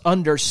help us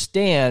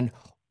understand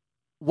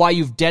why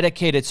you've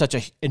dedicated such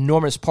an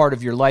enormous part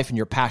of your life and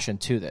your passion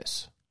to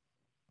this.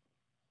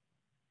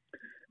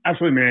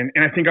 Absolutely, man.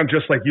 And I think I'm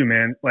just like you,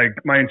 man. Like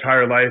my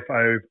entire life,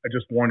 I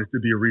just wanted to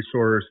be a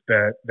resource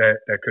that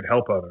could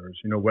help others,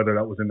 whether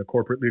that was in the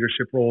corporate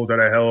leadership roles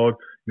that I held,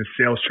 in the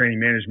sales training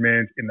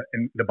management,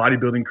 in the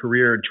bodybuilding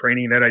career and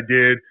training that I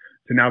did,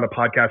 to now the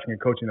podcasting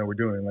and coaching that we're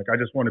doing. Like, I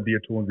just want to be a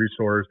tool and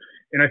resource.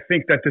 And I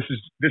think that this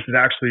is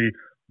actually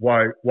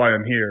why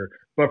I'm here.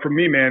 But for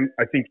me, man,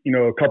 I think,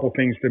 a couple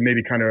things to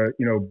maybe kind of,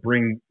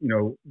 bring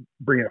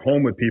it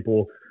home with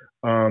people.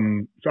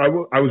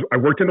 So I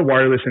worked in the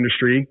wireless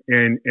industry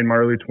in my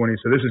early 20s.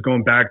 So this is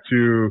going back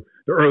to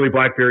the early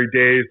BlackBerry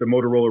days, the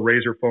Motorola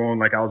Razr phone.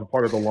 Like, I was a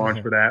part of the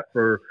launch for that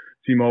for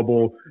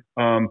T-Mobile.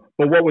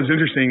 But what was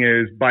interesting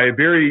is by a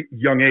very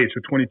young age,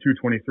 so 22,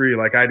 23,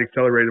 like I had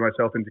accelerated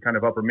myself into kind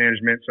of upper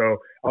management. So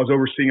I was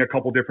overseeing a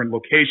couple different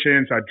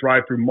locations. I'd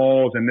drive through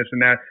malls and this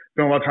and that,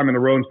 spend a lot of time on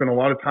the road and spend a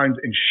lot of times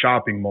in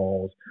shopping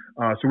malls.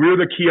 So we were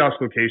the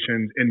kiosk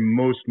locations in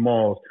most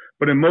malls.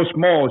 But in most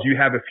malls, you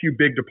have a few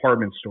big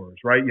department stores,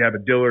 right? You have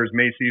a Dillard's,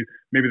 Macy's,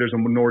 maybe there's a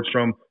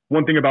Nordstrom.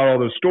 One thing about all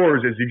those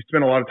stores is if you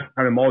spend a lot of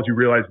time in malls, you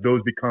realize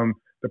those become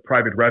the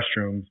private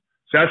restrooms.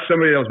 So that's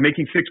somebody that was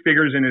making six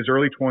figures in his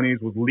early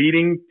 20s, was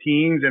leading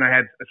teams, and I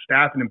had a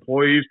staff and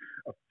employees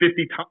of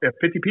 50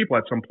 people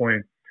at some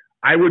point.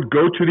 I would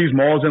go to these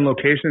malls and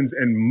locations,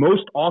 and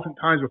most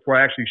oftentimes before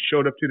I actually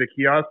showed up to the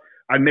kiosk,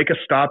 I'd make a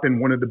stop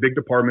in one of the big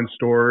department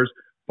stores,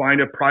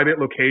 find a private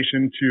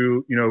location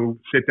to,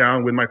 sit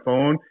down with my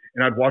phone,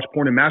 and I'd watch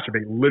porn and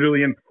masturbate,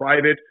 literally in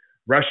private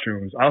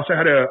restrooms. I also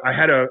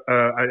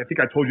I think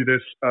I told you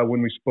this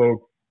when we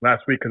spoke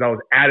last week, because I was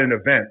at an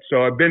event.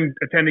 So I've been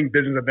attending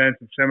business events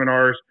and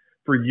seminars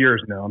for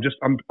years now.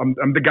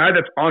 I'm the guy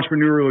that's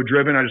entrepreneurial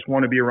driven. I just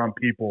want to be around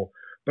people.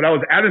 But I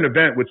was at an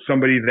event with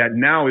somebody that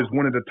now is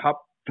one of the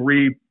top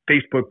 3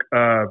 Facebook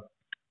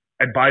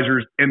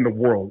advisors in the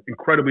world,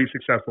 incredibly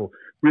successful.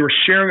 We were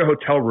sharing a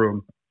hotel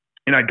room,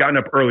 and I'd gotten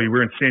up early. We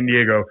were in San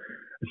Diego.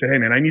 I said, hey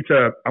man,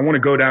 I want to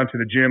go down to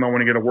the gym. I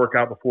want to get a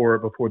workout before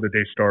the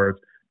day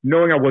starts.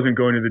 Knowing I wasn't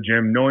going to the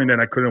gym, knowing that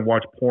I couldn't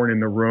watch porn in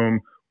the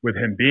room with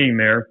him being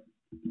there,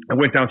 I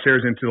went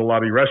downstairs into the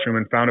lobby restroom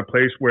and found a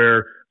place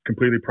where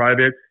completely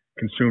private,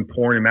 consumed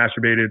porn and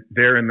masturbated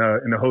there in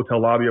the hotel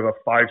lobby of a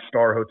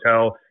 5-star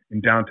hotel in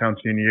downtown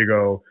San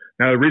Diego.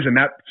 Now, the reason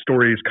that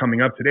story is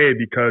coming up today,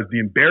 because the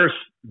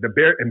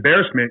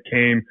embarrassment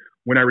came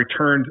when I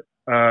returned,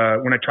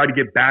 when I tried to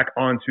get back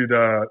onto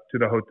the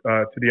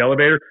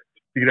elevator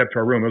to get up to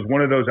our room. It was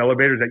one of those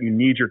elevators that you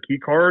need your key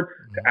card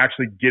to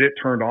actually get it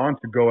turned on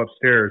to go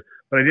upstairs,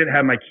 but I didn't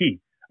have my key.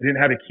 I didn't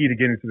have a key to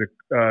get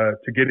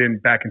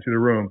back into the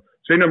room.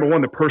 So number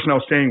one, the person I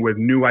was staying with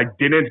knew I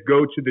didn't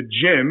go to the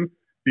gym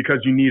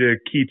because you need a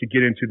key to get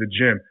into the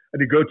gym. I had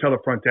to go tell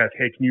the front desk,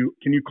 hey, can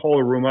you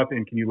call a room up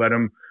and can you let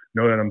them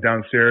know that I'm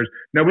downstairs?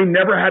 Now, we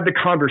never had the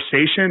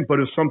conversation, but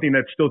it's something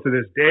that still to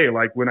this day,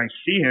 like when I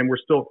see him, we're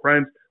still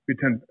friends. We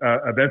attend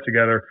events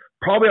together.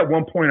 Probably at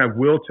one point I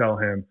will tell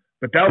him,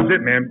 but that was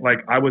it, man. Like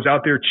I was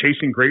out there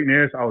chasing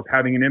greatness. I was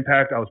having an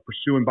impact. I was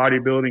pursuing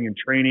bodybuilding and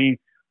training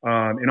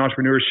and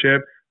entrepreneurship,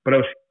 but I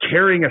was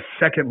carrying a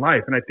second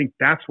life. And I think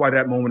that's why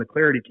that moment of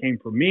clarity came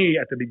for me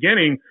at the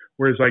beginning,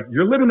 where it's like,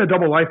 you're living a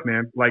double life,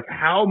 man. Like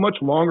how much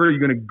longer are you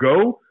going to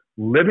go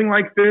living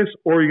like this,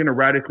 or are you going to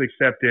radically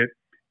accept it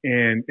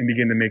and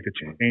begin to make the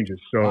changes?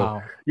 So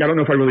wow. Yeah, I don't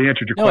know if I really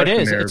answered your question. No,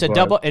 it is. There,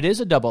 it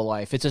is a double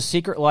life. It's a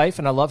secret life.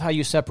 And I love how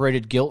you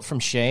separated guilt from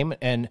shame.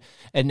 And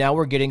now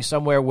we're getting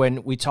somewhere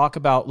when we talk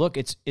about, look,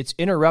 it's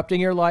interrupting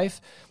your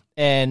life.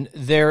 And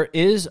there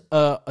is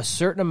a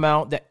certain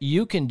amount that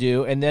you can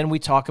do. And then we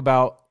talk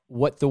about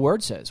what the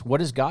word says. What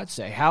does God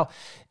say? How,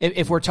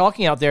 if we're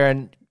talking out there,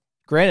 and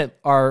granted,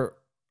 our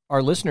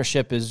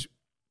listenership is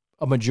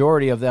a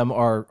majority of them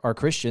are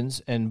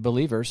Christians and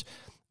believers,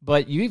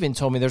 but you even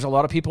told me there's a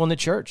lot of people in the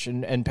church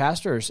and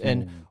pastors,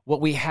 and what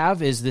we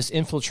have is this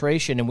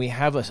infiltration, and we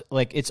have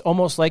it's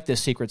almost like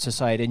this secret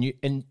society.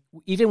 And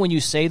even when you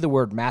say the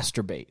word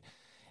masturbate,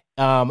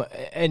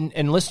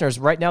 and listeners,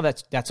 right now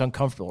that's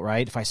uncomfortable,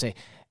 right? If I say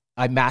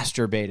I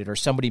masturbated or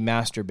somebody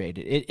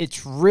masturbated,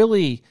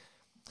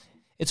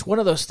 it's one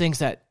of those things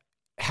that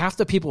half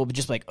the people will be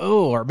just like,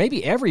 oh, or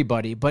maybe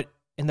everybody, but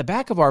in the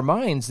back of our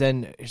minds,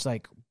 then it's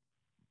like,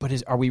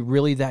 but are we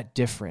really that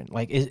different?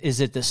 Like,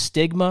 is it the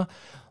stigma,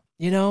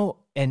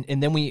 and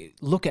then we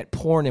look at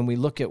porn and we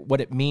look at what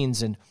it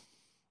means and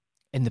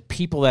the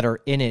people that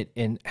are in it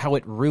and how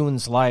it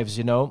ruins lives,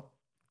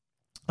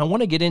 I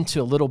want to get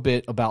into a little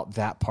bit about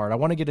that part. I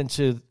want to get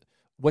into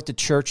what the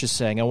church is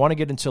saying. I want to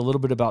get into a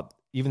little bit about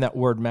even that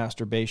word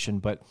masturbation,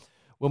 but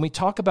when we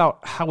talk about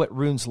how it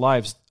ruins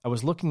lives, I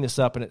was looking this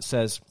up, and it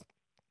says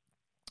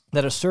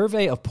that a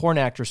survey of porn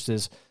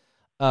actresses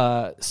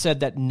said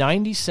that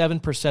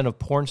 97% of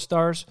porn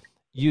stars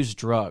use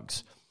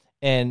drugs.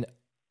 And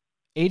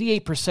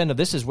 88% of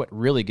this is what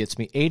really gets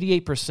me.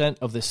 88%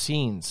 of the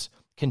scenes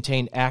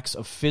contain acts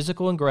of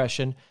physical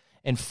aggression,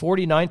 and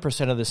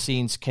 49% of the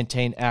scenes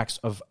contain acts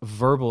of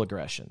verbal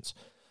aggressions.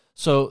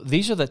 So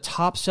these are the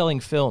top-selling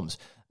films.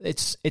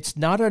 It's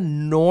not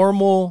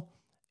normal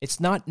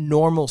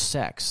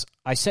sex.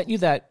 I sent you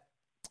that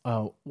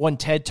one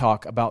TED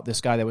Talk about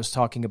this guy that was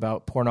talking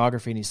about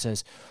pornography, and he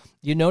says,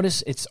 you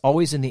notice it's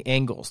always in the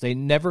angles. They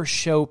never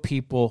show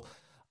people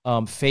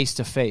face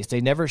to face.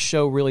 They never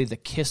show really the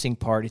kissing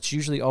part. It's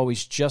usually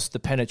always just the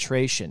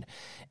penetration.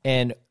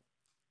 And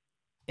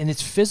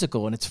it's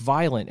physical and it's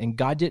violent, and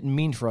God didn't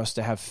mean for us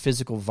to have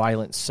physical,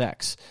 violent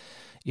sex.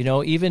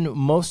 Even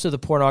most of the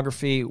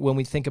pornography, when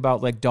we think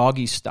about like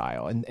Doggy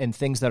Style and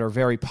things that are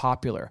very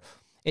popular,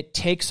 it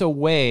takes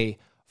away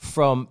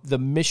from the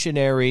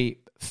missionary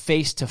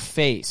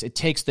face-to-face. It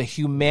takes the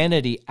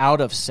humanity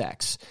out of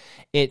sex.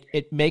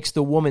 It makes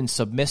the woman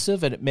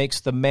submissive, and it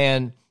makes the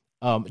man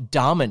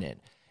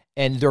dominant.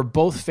 And they're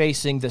both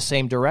facing the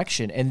same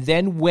direction. And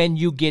then when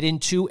you get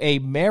into a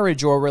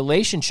marriage or a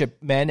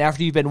relationship, men,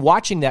 after you've been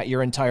watching that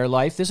your entire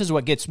life, this is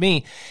what gets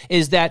me,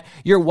 is that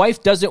your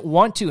wife doesn't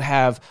want to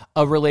have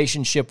a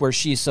relationship where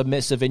she's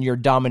submissive and you're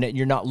dominant and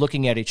you're not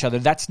looking at each other.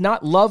 That's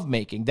not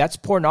lovemaking. That's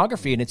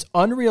pornography, and it's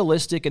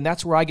unrealistic, and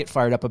that's where I get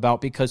fired up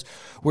about, because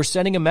we're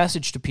sending a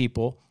message to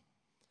people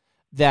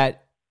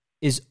that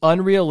is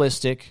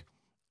unrealistic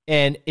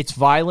and it's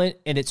violent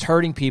and it's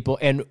hurting people.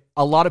 And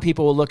a lot of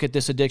people will look at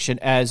this addiction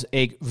as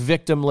a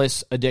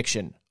victimless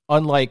addiction,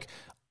 unlike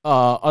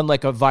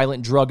a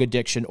violent drug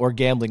addiction or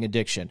gambling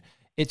addiction.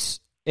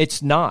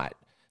 It's not.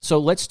 So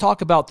let's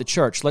talk about the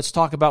church. Let's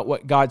talk about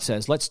what God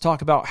says. Let's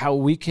talk about how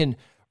we can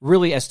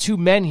really, as two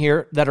men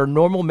here that are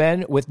normal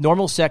men with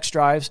normal sex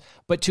drives,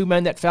 but two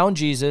men that found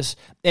Jesus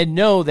and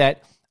know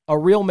that a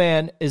real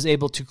man is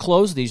able to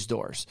close these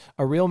doors.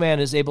 A real man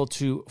is able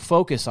to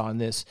focus on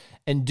this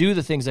and do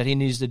the things that he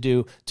needs to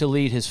do to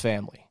lead his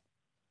family.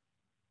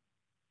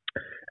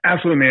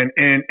 Absolutely, man.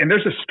 And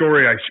there's a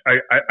story I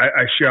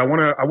share. I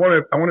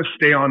want to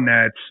stay on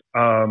that.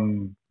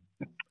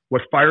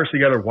 What fires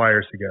together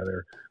wires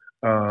together.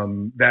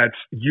 That's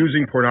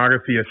using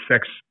pornography as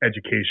sex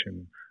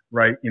education,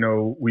 right? You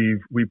know, we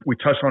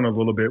touched on it a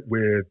little bit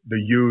with the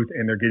youth,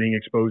 and they're getting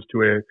exposed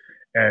to it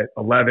at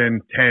 11,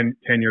 10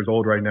 years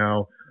old right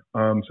now.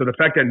 So the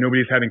fact that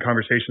nobody's having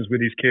conversations with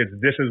these kids,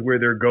 this is where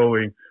they're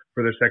going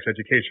for their sex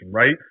education,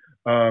 right?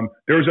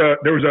 There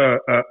was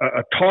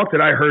a talk that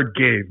I heard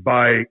gave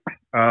by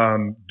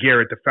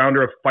Garrett, the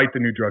founder of Fight the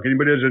New Drug.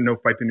 Anybody that doesn't know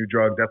Fight the New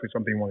Drug, definitely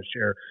something you want to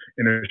share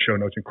in the show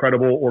notes.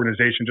 Incredible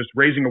organization, just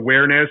raising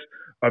awareness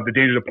of the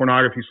dangers of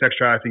pornography, sex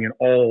trafficking, and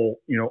all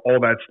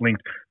that's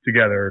linked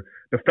together.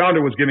 The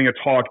founder was giving a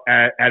talk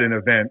at an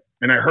event,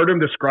 and I heard him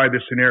describe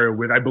this scenario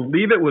with, I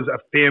believe it was a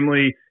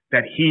family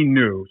that he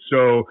knew.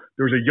 So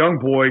there was a young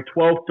boy,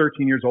 12,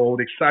 13 years old,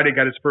 excited,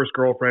 got his first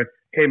girlfriend.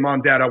 Hey,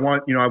 mom, dad, I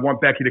want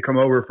Becky to come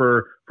over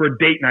for a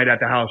date night at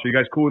the house. Are you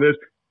guys cool with this?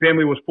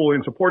 Family was fully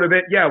in support of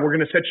it. Yeah, we're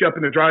going to set you up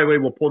in the driveway.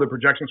 We'll pull the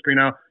projection screen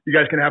out. You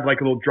guys can have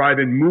like a little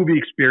drive-in movie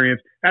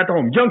experience at the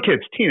home. Young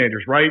kids,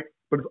 teenagers, right?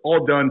 But it's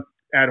all done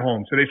at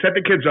home. So they set the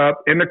kids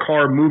up in the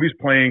car, movies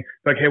playing.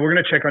 Like, hey, we're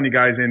going to check on you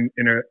guys in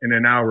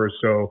an hour or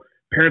so.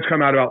 Parents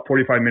come out about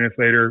 45 minutes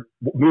later.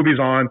 Movie's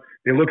on.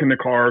 They look in the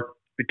car.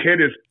 The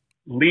kid is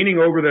leaning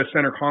over the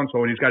center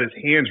console, and he's got his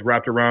hands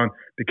wrapped around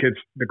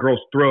the girl's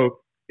throat,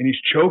 and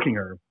he's choking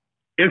her.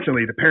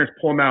 Instantly, the parents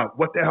pull him out.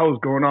 What the hell is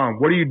going on?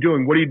 What are you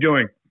doing? What are you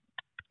doing?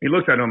 He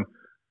looks at him,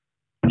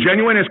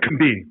 genuine as can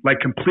be,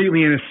 like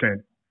completely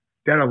innocent.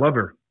 Dad, I love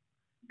her.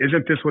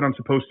 Isn't this what I'm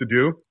supposed to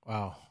do?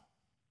 Wow.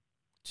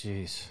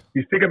 Jeez.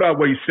 You think about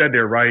what you said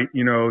there, right?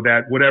 You know,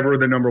 that whatever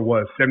the number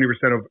was, 70%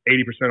 of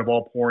 80% of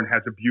all porn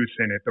has abuse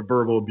in it, the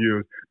verbal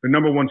abuse. The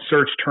number one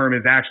search term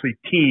is actually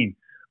teen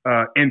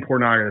in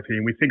pornography.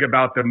 And we think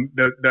about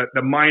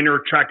the minor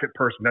attracted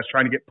person that's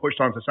trying to get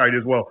pushed on society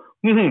as well.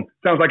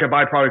 Sounds like a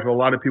byproduct of a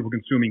lot of people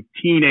consuming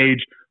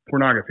teenage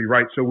pornography,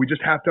 right? So we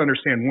just have to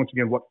understand, once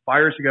again, what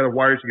fires together,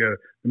 wires together.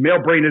 The male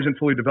brain isn't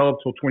fully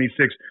developed till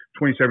 26,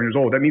 27 years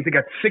old. That means they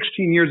got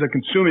 16 years of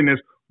consuming this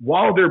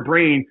while their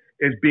brain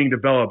is being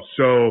developed.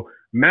 So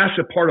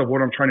massive part of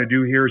what I'm trying to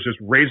do here is just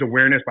raise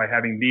awareness by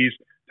having these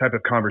type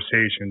of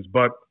conversations.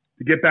 But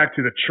to get back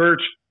to the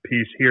church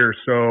piece here,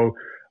 so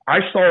I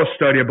saw a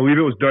study, I believe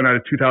it was done out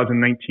of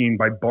 2019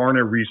 by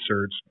Barna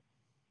Research,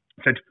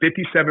 said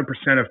 57%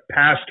 of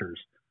pastors,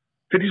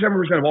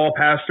 57% of all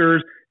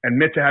pastors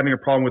admit to having a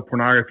problem with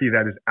pornography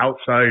that is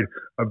outside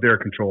of their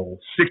control.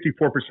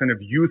 64% of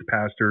youth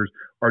pastors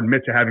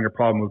admit to having a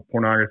problem with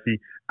pornography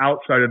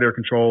outside of their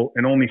control.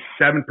 And only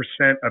 7%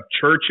 of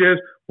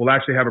churches will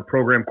actually have a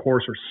program,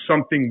 course, or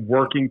something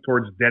working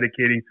towards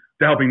dedicating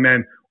to helping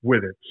men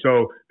with it.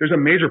 So there's a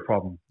major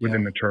problem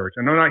within the church.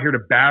 And I'm not here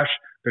to bash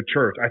the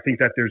church. I think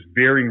that there's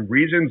varying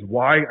reasons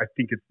why. I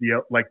think it's the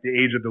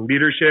age of the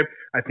leadership.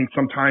 I think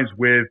sometimes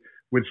with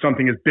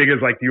something as big as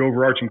like the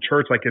overarching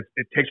church, like it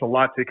takes a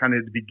lot to kind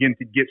of begin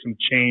to get some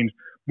change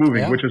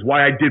moving, which is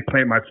why I did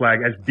plant my flag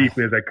as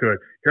deeply as I could.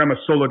 Here I'm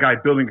a solo guy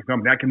building a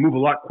company. I can move a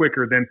lot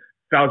quicker than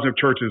thousands of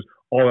churches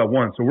all at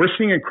once. So we're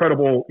seeing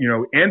incredible,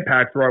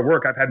 impact through our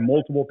work. I've had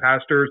multiple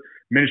pastors,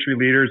 ministry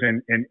leaders,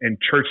 and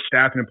church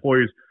staff and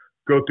employees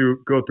go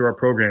through our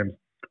programs.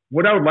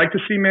 What I would like to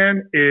see,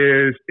 man,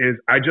 is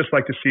I just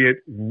like to see it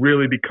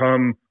really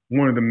become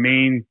one of the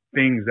main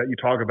things that you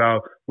talk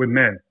about with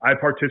men. I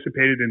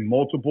participated in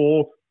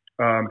multiple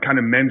kind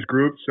of men's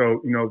groups.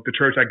 So, the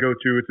church I go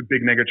to, it's a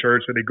big mega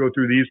church. So they go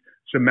through these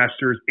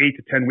semesters, 8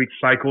 to 10 week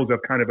cycles of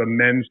kind of a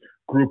men's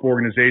group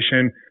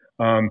organization.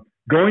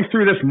 Going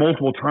through this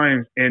multiple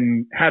times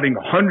and having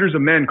hundreds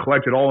of men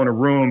collected all in a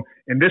room,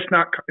 and this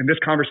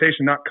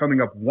conversation not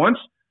coming up once,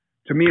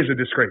 to me is a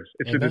disgrace.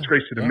 It's a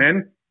disgrace to the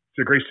men. It's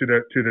a disgrace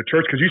to the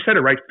church. Because you said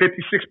it right,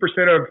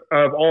 56%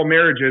 of all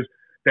marriages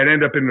that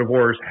end up in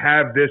divorce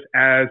have this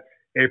as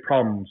a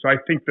problem. So I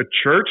think the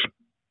church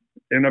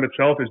in and of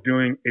itself is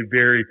doing a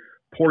very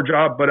poor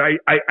job, but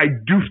I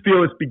do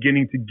feel it's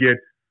beginning to get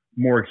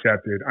more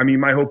accepted. I mean,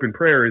 my hope and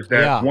prayer is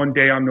that one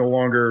day I'm no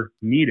longer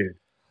needed.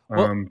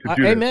 To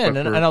do amen.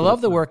 And I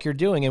love the work you're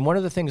doing. And one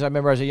of the things I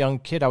remember as a young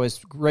kid, I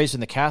was raised in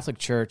the Catholic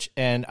Church,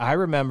 and I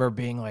remember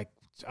being like,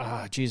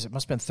 geez, it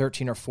must have been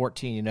 13 or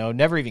 14,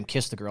 never even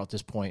kissed a girl at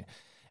this point.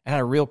 I had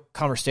a real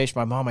conversation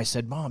with my mom. I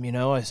said, Mom,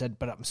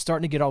 but I'm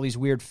starting to get all these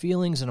weird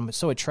feelings and I'm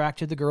so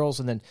attracted to girls.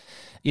 And then,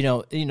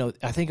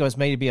 I think it was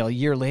maybe a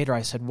year later,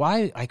 I said,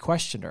 why? I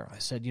questioned her. I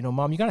said,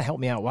 Mom, you got to help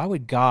me out. Why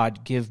would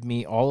God give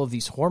me all of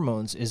these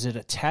hormones? Is it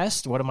a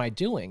test? What am I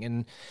doing?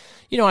 And,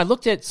 I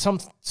looked at some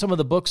of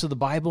the books of the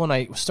Bible and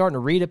I was starting to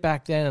read it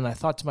back then. And I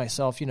thought to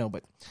myself,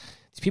 but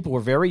these people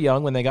were very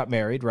young when they got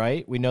married,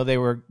 right? We know they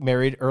were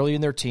married early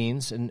in their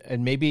teens and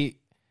maybe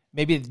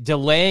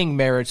delaying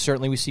marriage.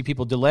 Certainly we see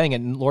people delaying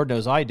it, and Lord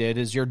knows I did,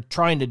 is you're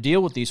trying to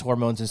deal with these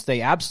hormones and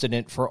stay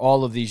abstinent for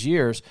all of these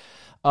years.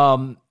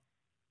 But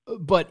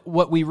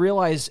what we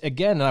realize,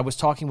 again, and I was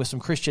talking with some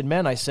Christian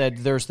men, I said,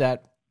 there's the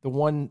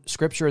one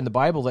scripture in the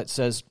Bible that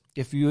says,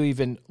 if you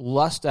even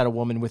lust at a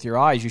woman with your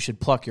eyes, you should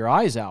pluck your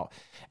eyes out.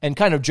 And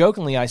kind of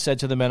jokingly, I said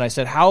to the men, I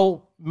said,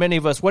 how many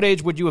of us, what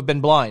age would you have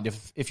been blind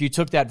if you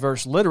took that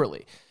verse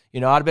literally?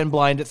 I'd have been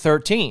blind at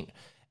 13.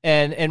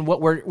 And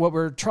what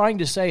we're trying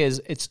to say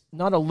is it's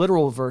not a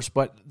literal verse,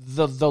 but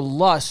the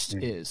lust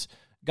is.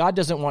 God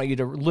doesn't want you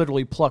to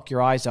literally pluck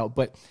your eyes out,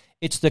 but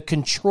it's the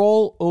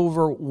control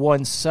over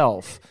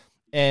oneself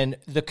and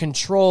the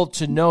control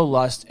to know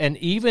lust, and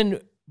even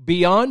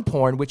beyond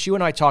porn, which you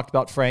and I talked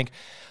about, Frank.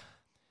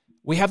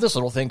 We have this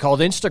little thing called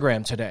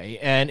Instagram today,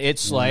 and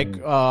it's like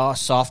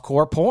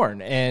softcore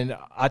porn. And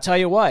I tell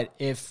you what,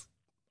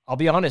 I'll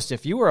be honest,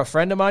 if you were a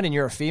friend of mine and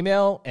you're a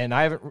female and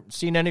I haven't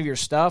seen any of your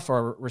stuff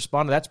or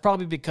responded, that's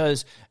probably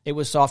because it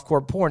was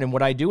softcore porn. And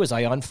what I do is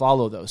I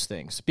unfollow those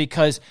things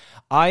because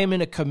I am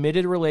in a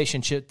committed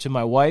relationship to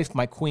my wife,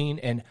 my queen,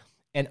 and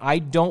I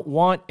don't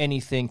want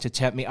anything to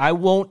tempt me. I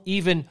won't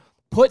even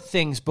put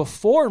things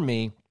before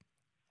me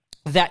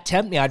that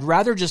tempt me. I'd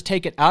rather just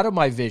take it out of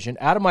my vision,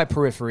 out of my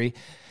periphery.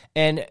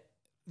 And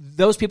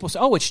those people say,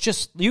 it's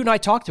just, you and I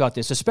talked about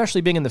this,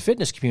 especially being in the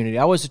fitness community.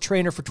 I was a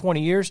trainer for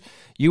 20 years.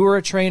 You were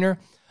a trainer.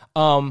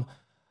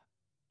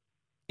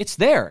 It's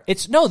there.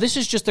 This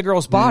is just the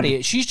girl's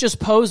body. She's just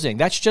posing.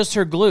 That's just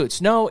her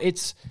glutes. No,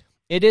 it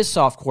is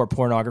softcore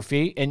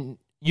pornography. And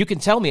you can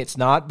tell me it's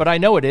not, but I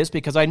know it is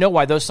because I know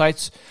why those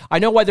sites, I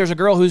know why there's a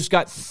girl who's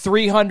got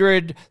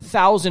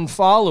 300,000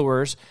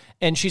 followers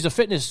and she's a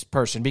fitness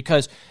person,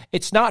 because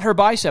it's not her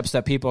biceps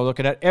that people are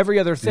looking at. Every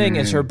other thing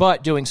is her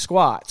butt doing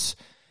squats.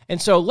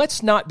 And so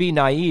let's not be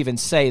naive and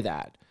say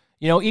that.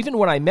 Even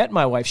when I met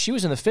my wife, she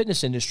was in the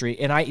fitness industry,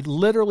 and I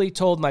literally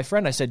told my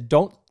friend, I said,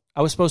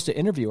 I was supposed to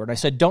interview her, and I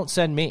said, don't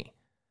send me.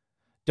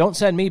 Don't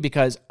send me,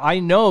 because I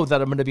know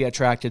that I'm going to be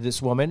attracted to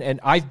this woman, and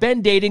I've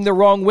been dating the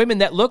wrong women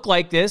that look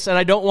like this, and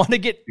I don't want to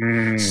get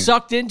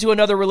sucked into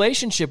another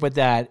relationship with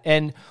that.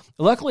 And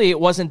luckily it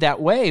wasn't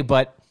that way,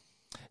 but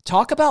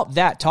talk about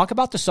that. Talk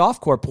about the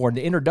softcore porn,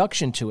 the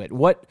introduction to it.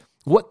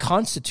 What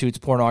constitutes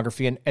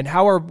pornography, and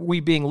how are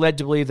we being led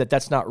to believe that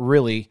that's not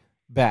really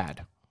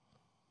bad?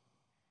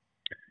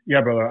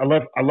 Yeah, brother.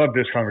 I love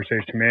this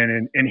conversation,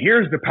 man. And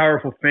here's the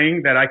powerful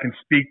thing that I can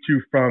speak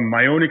to from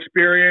my own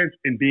experience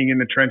in being in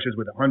the trenches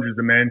with hundreds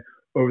of men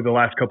over the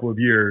last couple of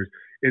years,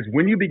 is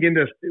when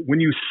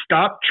you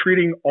stop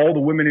treating all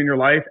the women in your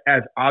life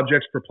as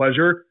objects for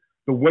pleasure,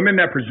 the women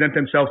that present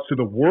themselves to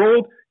the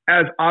world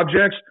as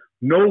objects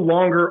no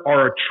longer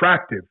are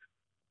attractive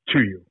to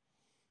you.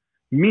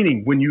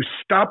 Meaning, when you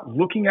stop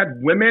looking at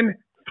women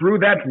through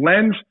that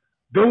lens,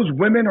 those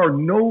women are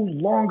no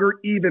longer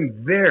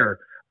even there.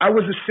 I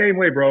was the same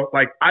way, bro.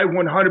 Like, I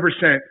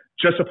 100%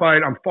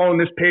 justified. I'm following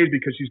this page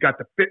because she's got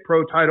the Fit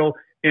Pro title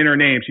in her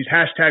name. She's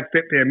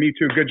 #FitFan. Me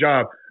too. Good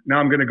job.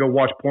 Now I'm going to go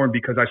watch porn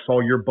because I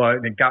saw your butt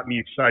and it got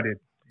me excited.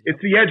 It's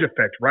the edge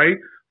effect, right?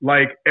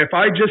 Like, if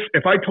I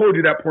told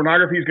you that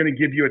pornography is going to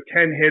give you a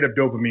 10 hit of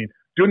dopamine,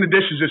 doing the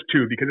dishes is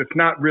 2 because it's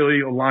not really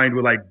aligned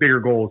with like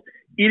bigger goals.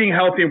 Eating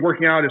healthy and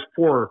working out is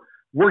 4.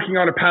 Working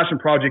on a passion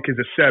project is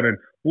a 7.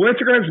 Well,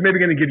 Instagram is maybe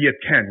going to give you a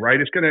 10, right?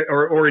 It's going to,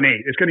 or an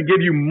 8. It's going to give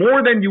you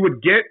more than you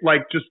would get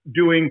like just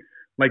doing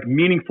like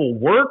meaningful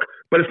work,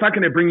 but it's not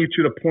going to bring you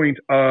to the point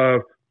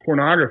of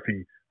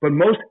pornography. But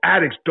most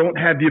addicts don't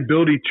have the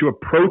ability to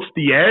approach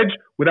the edge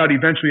without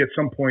eventually at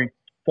some point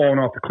falling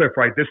off the cliff,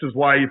 right? This is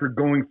why if you're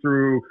going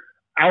through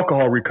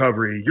alcohol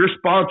recovery, your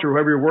sponsor,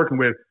 whoever you're working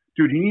with,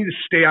 dude, you need to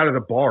stay out of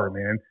the bar,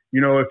 man.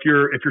 If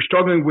you're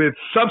struggling with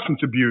substance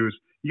abuse,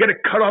 you got to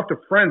cut off the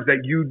friends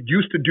that you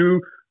used to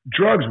do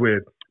drugs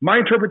with. My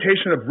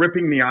interpretation of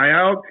ripping the eye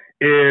out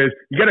is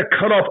you got to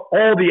cut off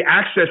all the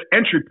access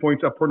entry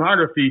points of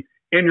pornography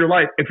in your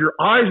life. If your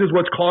eyes is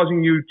what's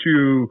causing you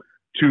to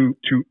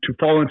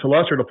fall into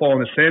lust or to fall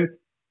into sin,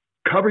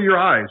 cover your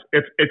eyes.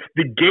 If it's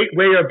the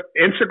gateway of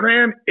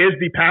Instagram is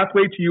the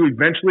pathway to you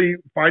eventually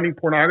finding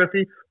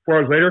pornography 4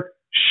 hours later,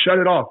 shut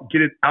it off.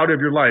 Get it out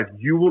of your life.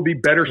 You will be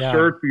better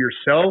served for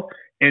yourself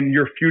and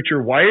your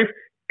future wife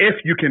if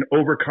you can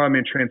overcome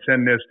and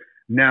transcend this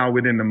now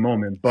within the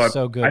moment. But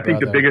so good, I think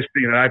brother. the biggest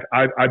thing that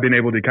I've been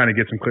able to kind of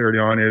get some clarity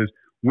on is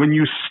when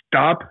you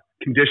stop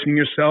conditioning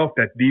yourself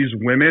that these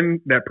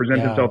women that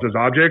present themselves as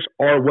objects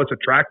are what's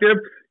attractive,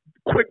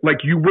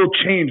 you will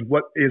change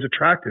what is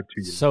attractive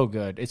to you. So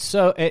good. It's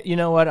so, you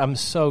know what? I'm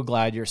so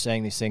glad you're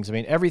saying these things. I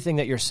mean, everything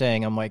that you're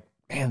saying, I'm like,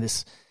 man,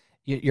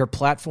 your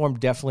platform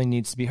definitely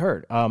needs to be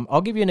heard.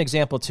 I'll give you an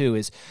example too,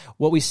 is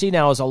what we see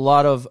now is a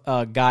lot of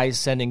guys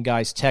sending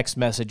guys text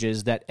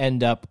messages that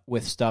end up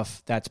with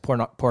stuff that's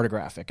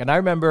pornographic. And I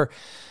remember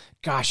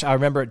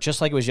it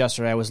just like it was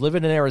yesterday. I was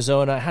living in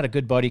Arizona. I had a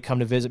good buddy come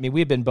to visit me.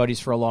 We had been buddies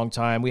for a long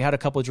time. We had a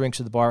couple of drinks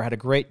at the bar, had a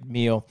great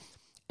meal.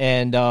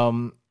 And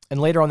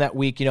later on that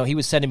week, he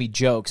was sending me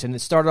jokes, and it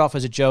started off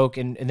as a joke,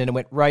 and then it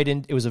went right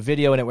in. It was a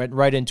video, and it went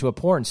right into a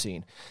porn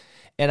scene.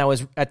 And I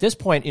was, at this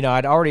point,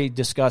 I'd already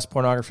discussed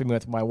pornography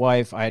with my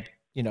wife. I had,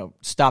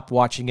 stopped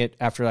watching it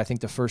after, I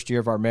think, the first year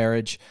of our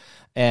marriage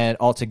and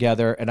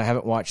altogether, and I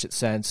haven't watched it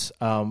since.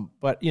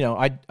 But,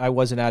 I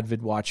was an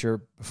avid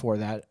watcher before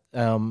that.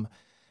 And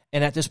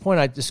at this point,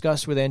 I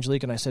discussed with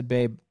Angelique, and I said,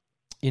 babe,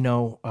 I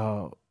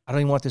don't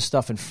even want this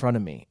stuff in front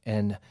of me.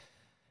 And,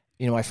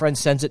 my friend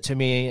sends it to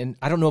me, and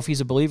I don't know if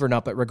he's a believer or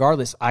not, but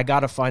regardless, I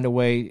got to find a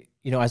way,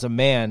 as a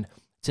man,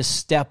 to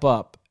step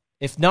up.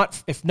 If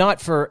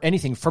not for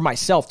anything, for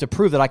myself, to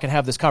prove that I can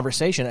have this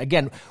conversation.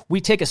 Again,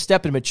 we take a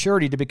step in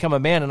maturity to become a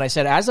man. And I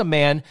said, as a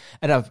man,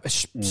 and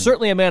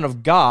certainly a man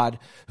of God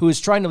who is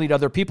trying to lead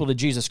other people to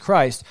Jesus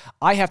Christ,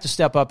 I have to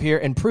step up here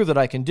and prove that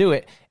I can do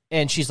it.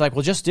 And she's like,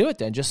 well, just do it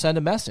then. Just send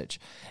a message.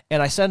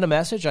 And I sent a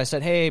message. I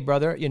said, hey,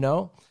 brother,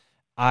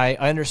 I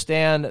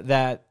understand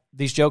that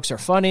these jokes are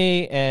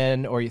funny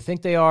or you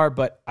think they are,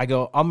 but I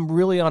go, I'm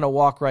really on a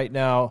walk right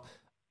now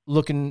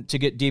looking to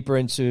get deeper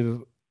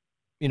into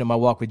my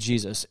walk with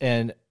Jesus.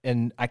 And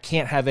I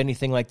can't have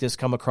anything like this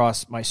come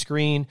across my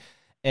screen.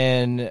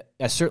 And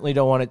I certainly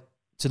don't want it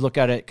to look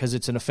at it because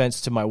it's an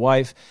offense to my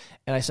wife.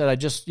 And I said, I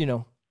just,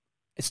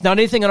 it's not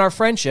anything in our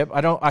friendship.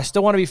 I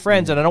still want to be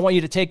friends, and I don't want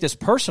you to take this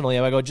personally.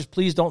 And I go, just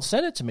please don't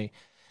send it to me.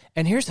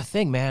 And here's the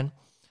thing, man.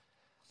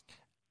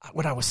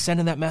 When I was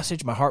sending that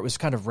message, my heart was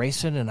kind of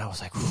racing, and I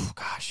was like,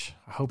 gosh,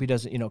 I hope he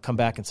doesn't, come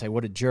back and say,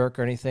 what a jerk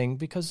or anything,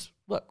 because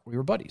look, we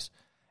were buddies.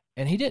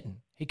 And he didn't.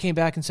 He came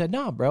back and said,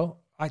 no, bro,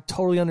 I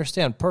totally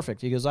understand. Perfect.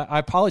 He goes, I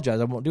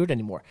apologize. I won't do it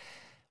anymore.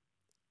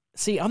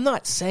 See, I'm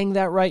not saying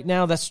that right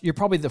now. You're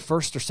probably the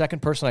first or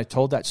second person I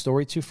told that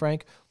story to,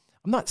 Frank.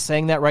 I'm not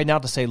saying that right now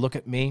to say, look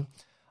at me.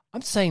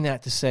 I'm saying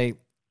that to say,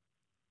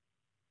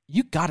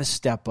 you got to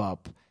step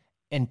up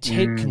and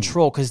take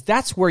control, because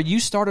that's where you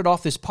started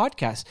off this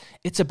podcast.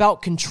 It's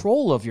about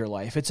control of your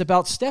life. It's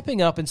about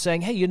stepping up and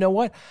saying, hey, you know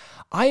what?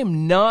 I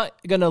am not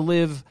going to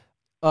live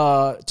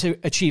to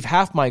achieve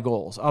half my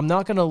goals. I'm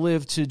not going to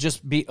live to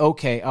just be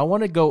okay. I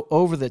want to go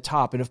over the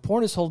top. And if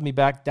porn is holding me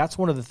back, that's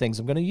one of the things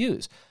I'm going to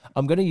use.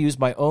 I'm going to use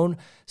my own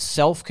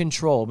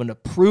self-control. I'm going to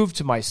prove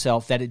to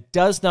myself that it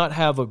does not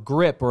have a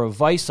grip or a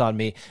vice on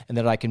me and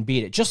that I can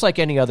beat it, just like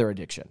any other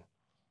addiction.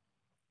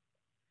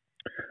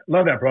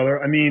 Love that,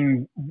 brother. I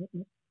mean,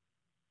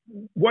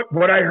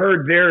 what I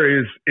heard there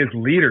is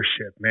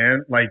leadership,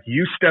 man. Like,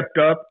 you stepped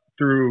up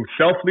through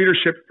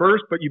self-leadership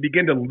first, but you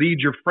begin to lead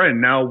your friend.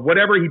 Now,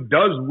 whatever he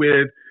does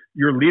with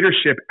your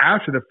leadership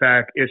after the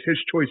fact is his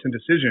choice and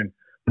decision.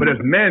 But as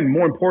men,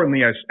 more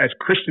importantly, as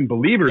Christian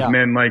believers,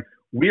 men, like,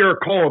 we are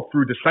called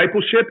through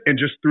discipleship and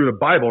just through the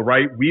Bible,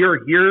 right? We are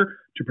here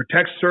to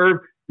protect, serve,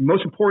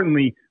 most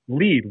importantly,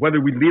 lead. Whether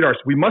we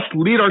must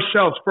lead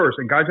ourselves first.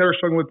 And guys that are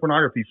struggling with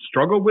pornography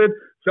struggle with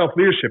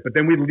self-leadership, but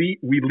then we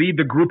lead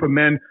the group of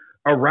men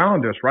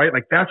around us, right?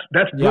 Like, that's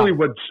really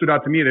what stood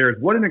out to me there, is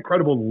what an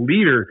incredible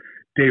leader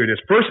David is,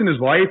 first in his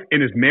life,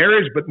 in his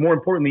marriage, but more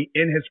importantly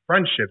in his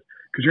friendships,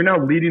 because you're now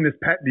leading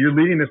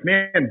this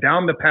man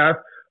down the path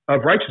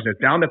of righteousness,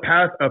 down the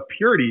path of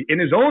purity in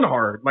his own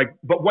heart. Like,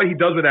 but what he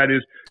does with that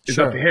is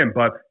up to him.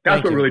 But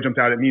that's what really jumped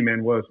out at me,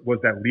 man, was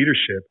that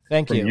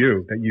leadership from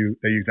you that you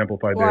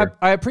exemplified there.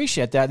 I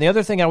appreciate that. And the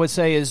other thing I would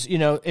say is,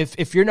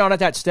 if you're not at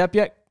that step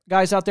yet,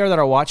 guys out there that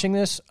are watching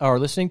this or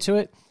listening to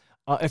it,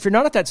 if you're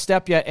not at that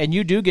step yet and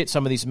you do get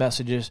some of these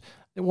messages,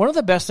 one of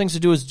the best things to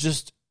do is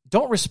just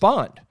don't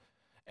respond.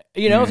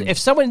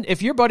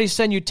 If your buddies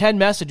send you 10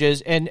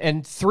 messages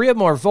and 3 of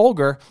them are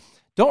vulgar,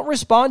 don't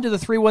respond to the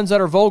 3 ones that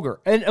are vulgar.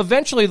 And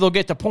eventually they'll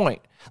get the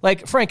point.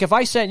 Like, Frank, if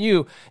I sent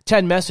you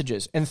 10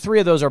 messages and 3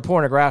 of those are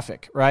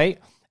pornographic, right?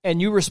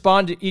 And you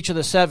respond to each of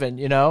the 7,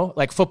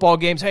 like football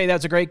games, hey,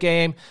 that's a great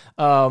game.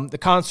 The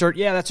concert,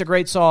 yeah, that's a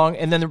great song.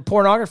 And then the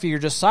pornography, you're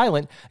just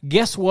silent.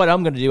 Guess what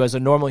I'm going to do as a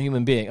normal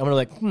human being? I'm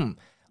going to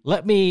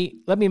let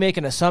me make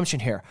an assumption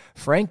here.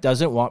 Frank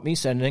doesn't want me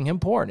sending him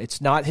porn. It's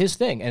not his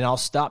thing, and I'll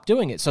stop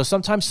doing it. So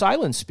sometimes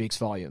silence speaks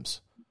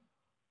volumes.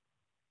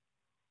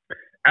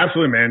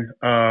 Absolutely,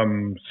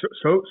 man.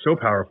 So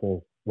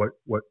powerful what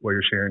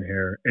you're sharing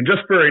here. And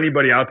just for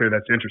anybody out there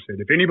that's interested,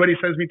 if anybody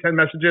sends me 10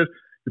 messages,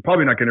 you're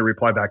probably not going to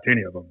reply back to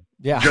any of them.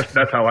 Yeah,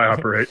 that's how I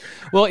operate.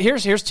 Well,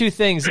 here's 2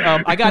 things.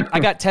 I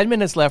got 10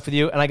 minutes left with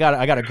you, and I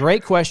got a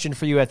great question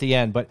for you at the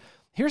end. But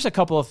here's a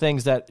couple of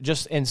things that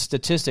just in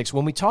statistics,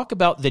 when we talk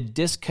about the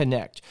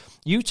disconnect,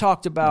 you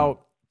talked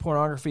about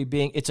pornography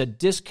it's a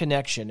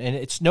disconnection, and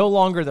it's no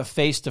longer the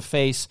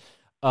face-to-face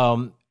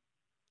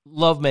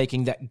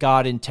lovemaking that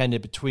God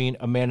intended between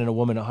a man and a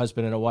woman, a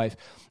husband and a wife.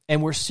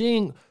 And we're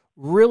seeing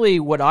really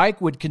what I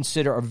would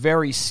consider a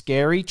very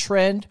scary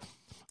trend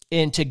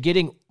into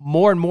getting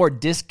more and more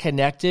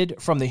disconnected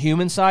from the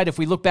human side. If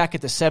we look back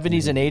at the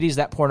 70s and 80s,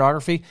 that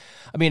pornography,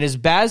 I mean, as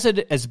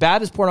bad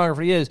as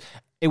pornography is,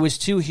 it was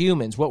two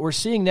humans. What we're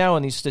seeing now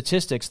in these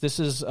statistics, this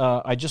is,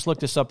 I just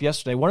looked this up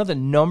yesterday, one of the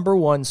number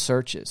one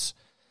searches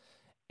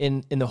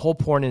in the whole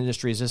porn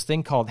industry is this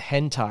thing called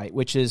hentai,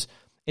 which is,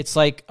 it's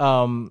like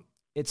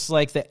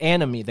the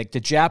anime, like the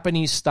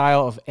Japanese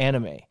style of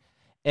anime.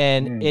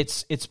 And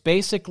it's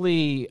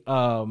basically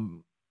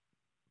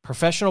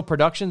professional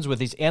productions with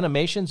these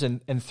animations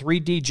and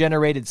 3D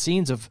generated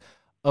scenes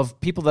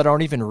of people that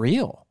aren't even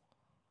real.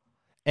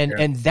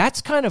 And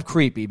that's kind of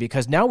creepy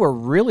because now we're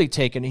really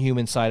taking the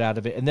human side out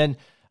of it. And then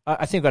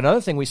I think another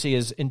thing we see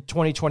is in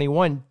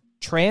 2021,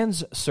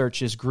 trans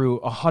searches grew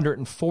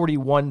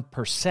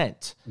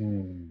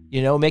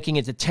 141%, making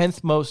it the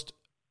 10th most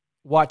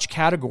watched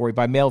category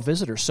by male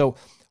visitors. So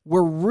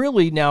we're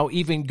really now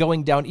even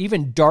going down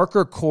even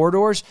darker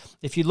corridors.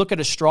 If you look at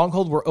a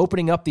stronghold, we're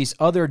opening up these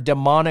other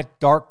demonic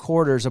dark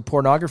corridors of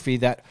pornography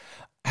that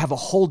have a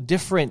whole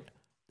different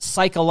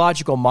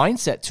psychological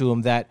mindset to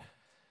them that,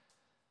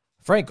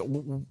 Frank,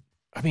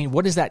 I mean,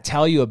 what does that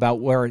tell you about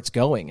where it's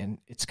going? And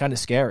it's kind of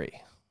scary.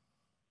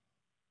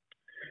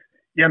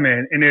 Yeah,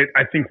 man. And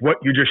I think what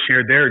you just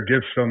shared there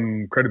gives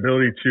some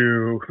credibility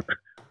to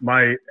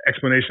my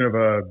explanation of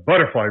a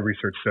butterfly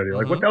research study.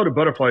 Like, what the hell do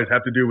butterflies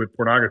have to do with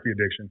pornography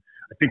addiction?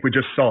 I think we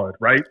just saw it,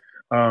 right?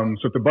 So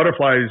if the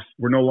butterflies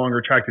were no longer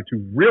attracted to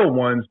real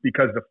ones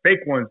because the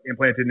fake ones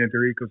implanted into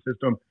their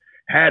ecosystem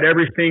had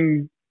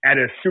everything at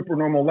a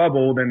supernormal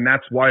level, then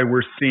that's why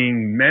we're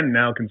seeing men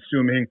now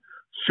consuming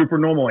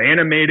supernormal,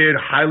 animated,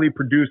 highly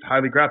produced,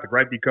 highly graphic,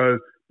 right? Because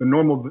the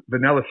normal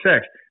vanilla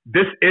sex.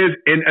 This is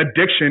an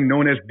addiction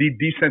known as the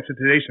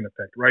desensitization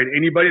effect, right?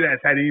 Anybody that has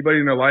had anybody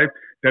in their life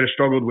that has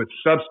struggled with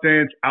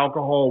substance,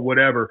 alcohol,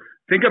 whatever,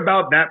 think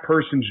about that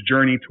person's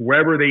journey to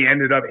wherever they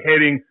ended up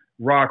hitting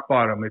rock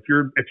bottom. If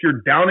you're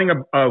downing a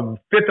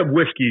fifth of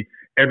whiskey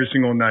every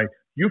single night,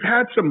 you've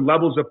had some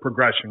levels of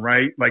progression,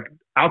 right? Like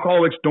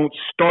alcoholics don't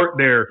start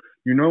there.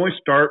 You normally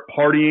start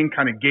partying,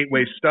 kind of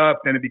gateway stuff.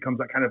 Then it becomes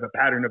like kind of a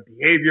pattern of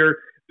behavior.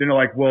 Then they're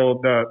like, well,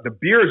 the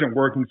beer isn't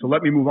working, so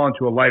let me move on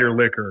to a lighter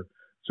liquor.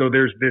 So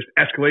there's this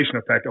escalation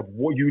effect of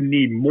what you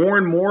need more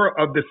and more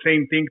of the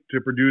same thing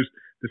to produce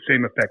the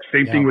same effect.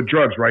 Same thing with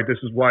drugs, right? This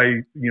is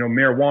why,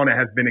 marijuana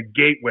has been a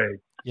gateway.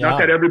 Yeah. Not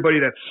that everybody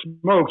that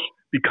smokes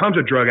becomes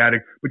a drug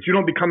addict, but you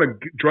don't become a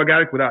drug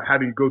addict without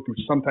having to go through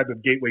some type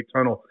of gateway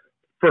tunnel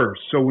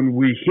first. So when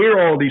we hear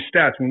all these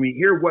stats, when we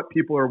hear what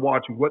people are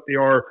watching, what they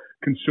are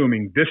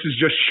consuming, this is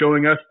just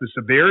showing us the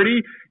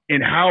severity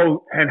and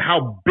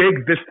how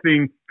big this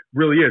thing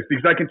really is.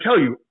 Because I can tell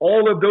you,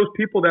 all of those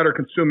people that are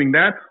consuming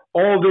that,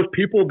 all of those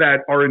people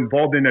that are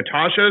involved in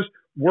Natasha's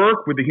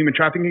work with the human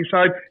trafficking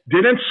side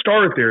didn't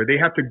start there. They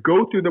have to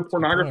go through the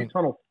pornography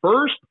tunnel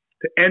first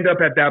to end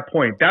up at that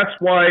point. That's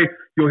why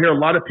you'll hear a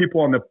lot of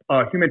people on the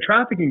human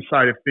trafficking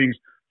side of things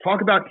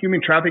talk about human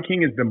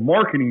trafficking as the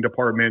marketing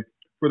department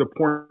for the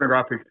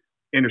pornographic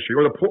industry,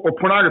 or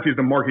pornography is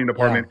the marketing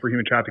department for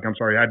human trafficking. I'm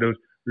sorry, I had those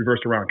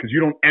reversed around because you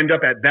don't end up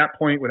at that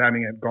point with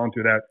having gone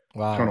through that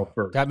tunnel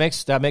first. That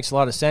makes a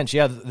lot of sense.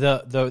 Yeah,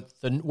 the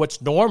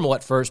what's normal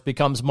at first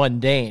becomes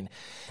mundane,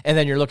 and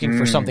then you're looking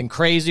for something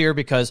crazier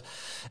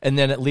and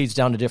then it leads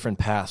down to different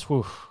paths.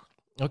 Whew.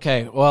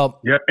 Okay, well,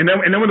 yeah, and then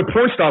when the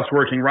porn stops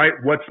working, right?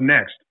 What's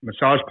next?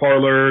 Massage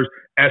parlors,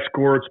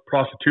 escorts,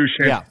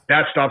 prostitution. Yeah.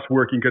 That stops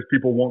working because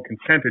people won't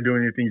consent to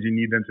doing the things you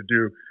need them to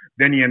do.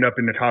 Then you end up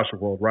in Natasha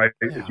world, right?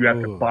 Yeah. You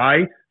have to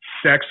buy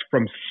sex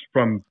from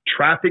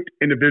trafficked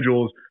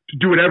individuals to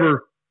do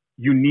whatever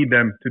you need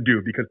them to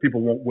do because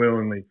people won't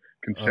willingly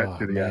consent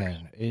to the act.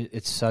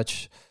 It's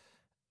such,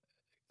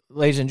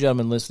 ladies and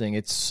gentlemen listening,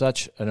 it's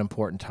such an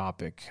important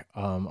topic.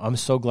 I'm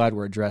so glad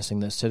we're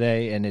addressing this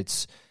today, and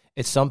it's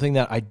something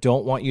that I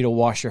don't want you to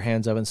wash your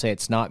hands of and say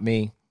it's not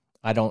me.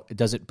 It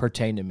doesn't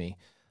pertain to me.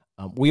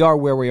 We are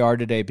where we are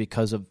today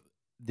because of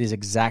these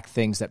exact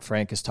things that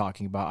Frank is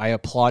talking about. I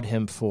applaud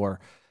him for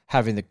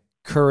having the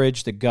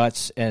courage, the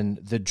guts, and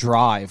the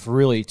drive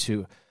really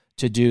to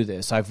do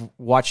this. I've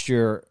watched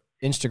your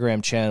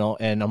Instagram channel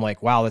and I'm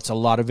like, wow, that's a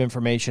lot of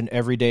information.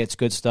 Every day it's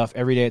good stuff.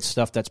 Every day it's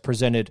stuff that's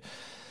presented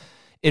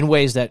in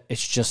ways that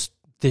it's just,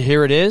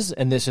 here it is,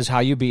 and this is how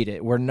you beat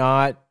it. We're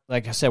not,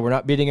 like I said, we're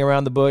not beating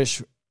around the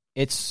bush.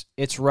 It's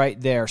right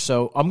there.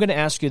 So I'm going to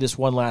ask you this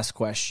one last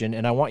question,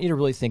 and I want you to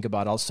really think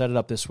about it. I'll set it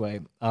up this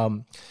way.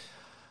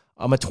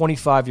 I'm a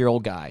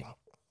 25-year-old guy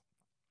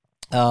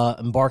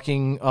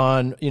embarking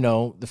on,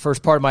 the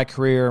first part of my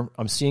career.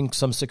 I'm seeing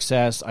some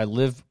success. I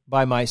live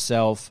by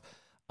myself.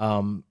 I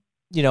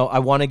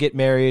want to get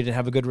married and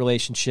have a good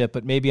relationship,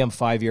 but maybe I'm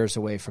 5 years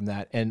away from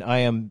that. And I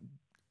am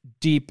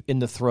deep in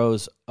the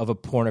throes of a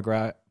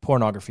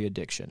pornography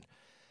addiction.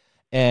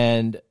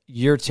 And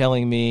you're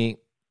telling me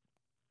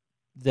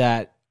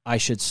that I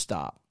should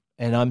stop.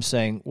 And I'm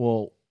saying,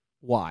 well,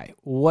 why?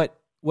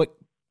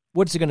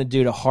 What's it going to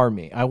do to harm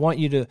me? I want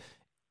you to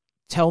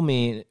tell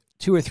me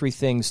 2 or 3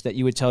 things that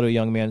you would tell to a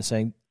young man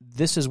saying,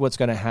 this is what's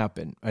going to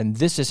happen, and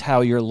this is how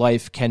your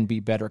life can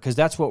be better, because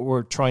that's what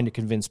we're trying to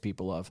convince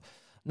people of.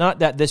 Not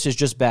that this is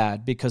just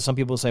bad, because some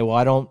people say, well,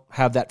 I don't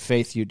have that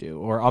faith you do,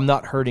 or I'm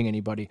not hurting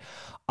anybody.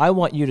 I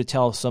want you to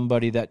tell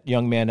somebody, that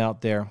young man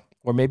out there,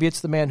 or maybe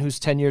it's the man who's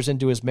 10 years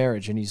into his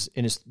marriage and he's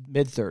in his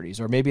mid-30s,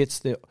 or maybe it's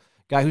the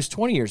guy who's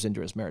 20 years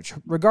into his marriage,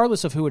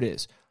 regardless of who it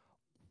is.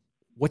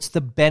 What's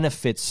the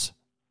benefits,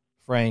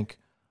 Frank,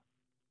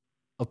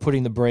 of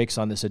putting the brakes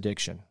on this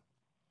addiction?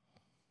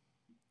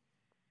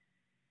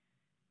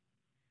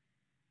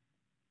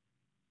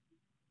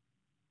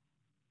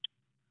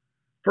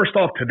 First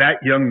off, to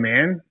that young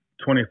man,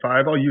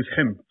 25, I'll use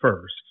him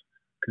first,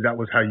 because that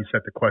was how you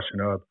set the question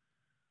up.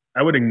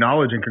 I would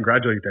acknowledge and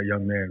congratulate that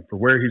young man for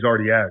where he's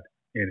already at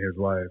in his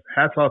life.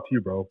 Hats off to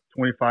you, bro.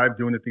 25,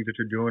 doing the things that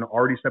you're doing,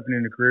 already stepping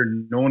into a career,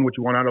 knowing what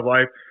you want out of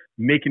life,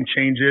 making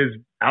changes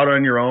out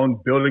on your own,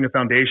 building a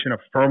foundation, a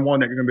firm one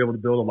that you're going to be able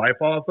to build a life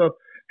off of.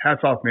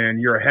 Hats off, man.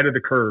 You're ahead of the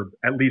curve,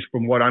 at least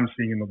from what I'm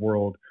seeing in the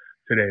world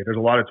today. There's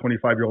a lot of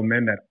 25-year-old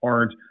men that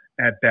aren't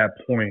at that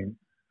point.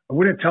 I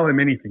wouldn't tell him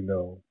anything,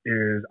 though.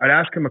 I'd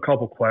ask him a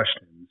couple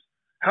questions.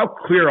 How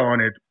clear on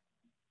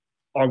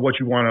what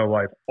you want out of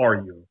life are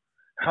you?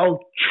 How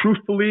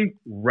truthfully,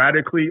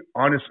 radically,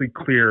 honestly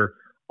clear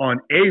on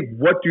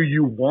what do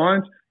you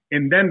want?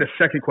 And then the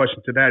second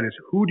question to that is,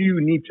 who do you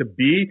need to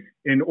be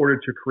in order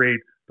to create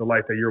the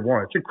life that you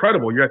want? It's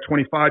incredible. You're at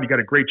 25, you got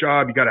a great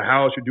job, you got a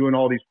house, you're doing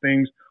all these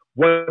things.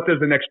 What does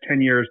the next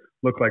 10 years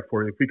look like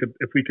for you?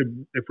 If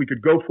we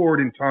could go forward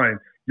in time,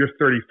 you're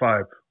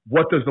 35.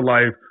 What does the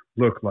life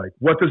look like?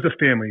 What does the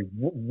family?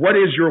 What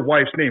is your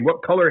wife's name?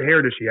 What color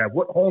hair does she have?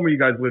 What home are you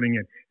guys living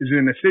in? Is it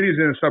in the city? Is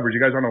it in the suburbs?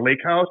 You guys on a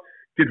lake house?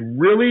 Get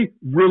really,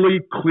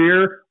 really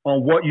clear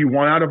on what you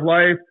want out of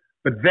life,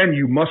 but then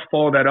you must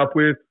follow that up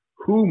with,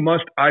 who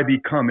must I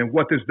become? And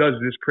what this does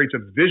is this creates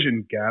a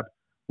vision gap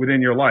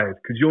within your life,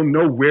 because you'll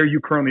know where you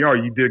currently are.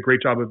 You did a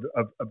great job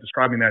of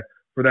describing that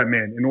for that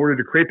man. In order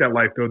to create that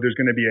life, though, there's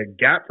going to be a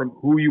gap from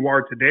who you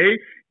are today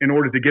in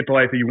order to get the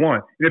life that you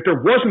want. And if there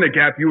wasn't a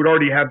gap, you would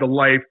already have the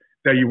life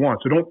that you want.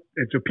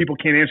 So people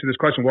can't answer this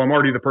question, well, I'm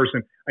already the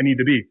person I need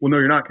to be. Well,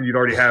 no, you're not, because you'd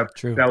already have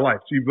that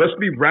life. So you must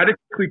be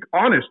radically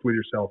honest with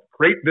yourself,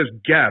 create this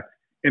gap,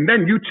 and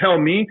then you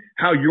tell me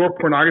how your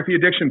pornography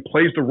addiction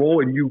plays the role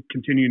in you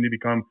continuing to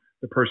become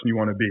the person you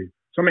want to be.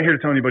 So I'm not here to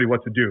tell anybody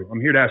what to do. I'm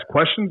here to ask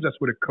questions. That's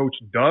what a coach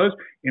does.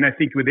 And I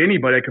think with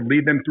anybody, I can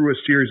lead them through a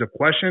series of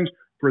questions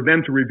for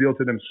them to reveal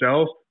to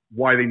themselves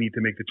why they need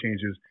to make the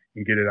changes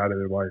and get it out of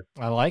their life.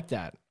 I like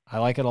that. I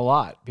like it a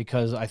lot,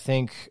 because I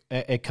think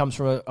it comes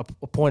from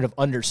a point of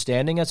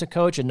understanding as a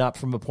coach and not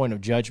from a point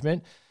of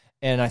judgment.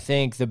 And I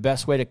think the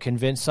best way to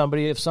convince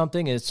somebody of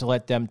something is to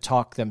let them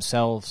talk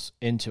themselves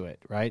into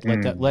it, right?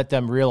 Let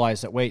them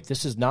realize that, wait,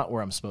 this is not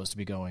where I'm supposed to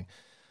be going.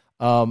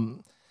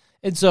 And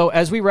so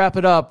as we wrap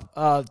it up,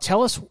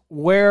 tell us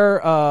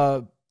where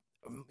are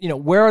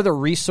the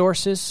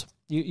resources?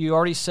 You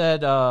already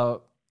said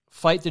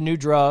Fight the New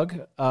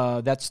Drug.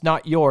 That's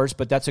not yours,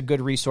 but that's a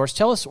good resource.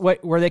 Tell us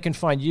where they can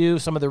find you,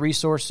 some of the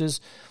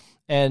resources,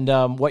 and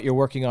what you're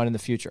working on in the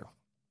future.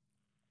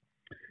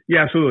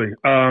 Yeah, absolutely.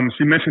 So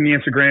you mentioned the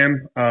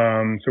Instagram.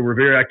 So we're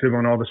very active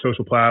on all the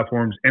social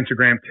platforms,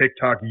 Instagram,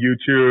 TikTok,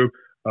 YouTube,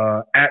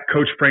 at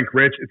Coach Frank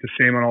Rich. It's the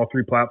same on all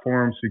three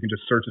platforms. So you can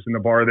just search us in the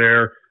bar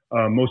there.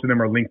 Most of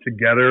them are linked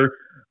together.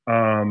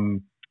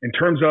 In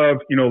terms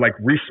of, like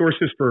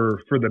resources for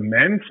the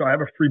men. So I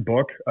have a free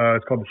book.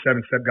 It's called The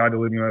 7-Step Guide to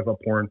Living a Life Without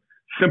Porn.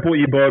 Simple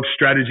ebook,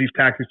 strategies,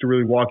 tactics to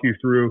really walk you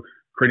through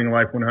creating a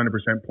life 100%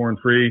 porn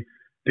free.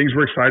 Things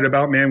we're excited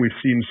about, man. We've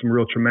seen some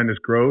real tremendous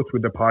growth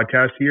with the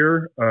podcast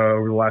here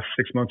over the last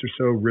 6 months or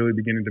so, really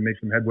beginning to make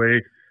some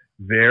headway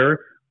there.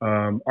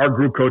 Our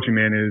group coaching,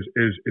 man,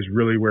 is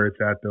really where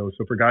it's at, though.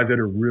 So for guys that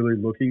are really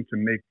looking to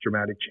make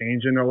dramatic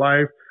change in their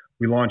life,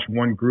 we launch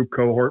one group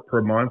cohort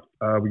per month.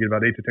 We get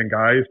about 8 to 10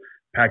 guys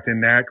packed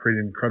in that, creating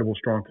an incredible,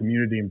 strong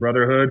community and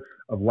brotherhood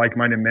of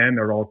like-minded men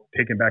that are all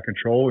taking back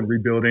control and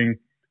rebuilding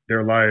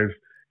their lives.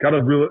 Got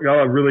a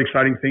really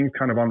exciting things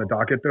kind of on the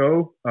docket,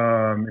 though,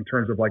 in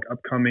terms of like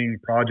upcoming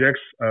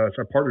projects. So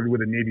I partnered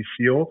with a Navy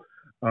SEAL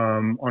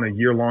on a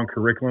year-long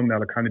curriculum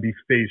that'll kind of be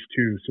phase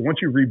 2. So once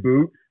you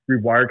reboot,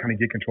 rewire, kind of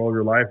get control of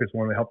your life, it's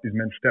one to help these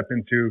men step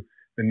into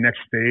the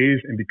next phase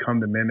and become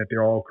the men that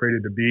they're all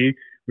created to be.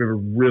 We have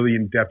a really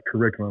in-depth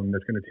curriculum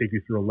that's going to take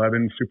you through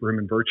 11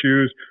 superhuman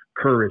virtues: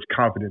 courage,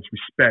 confidence,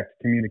 respect,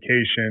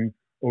 communication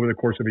over the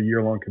course of a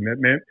year-long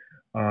commitment.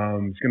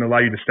 It's going to allow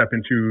you to step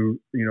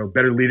into,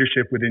 better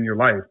leadership within your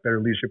life,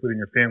 better leadership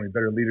within your family,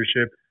 better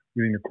leadership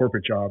within your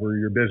corporate job or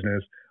your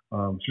business.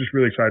 So just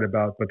really excited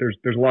about, but there's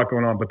a lot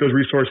going on. But those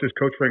resources,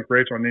 Coach Frank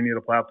Rich on any of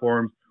the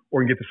platforms,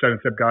 or you can get the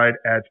 7-Step Guide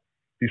at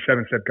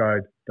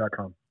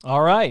the7stepguide.com.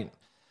 All right.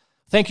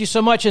 Thank you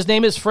so much. His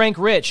name is Frank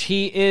Rich.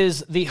 He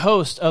is the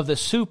host of the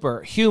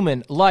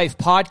Superhuman Life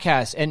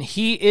podcast, and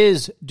he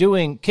is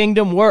doing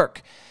kingdom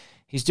work.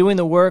 He's doing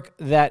the work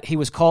that he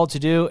was called to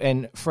do,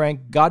 and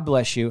Frank, God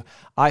bless you.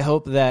 I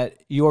hope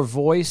that your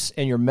voice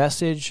and your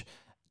message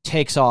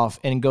takes off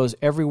and goes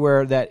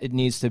everywhere that it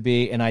needs to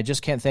be, and I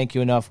just can't thank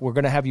you enough. We're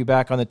going to have you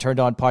back on the Turned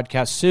On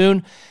podcast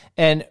soon,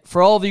 and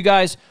for all of you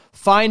guys,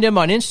 find him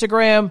on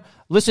Instagram,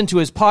 listen to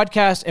his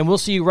podcast, and we'll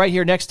see you right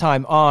here next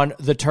time on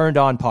the Turned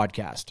On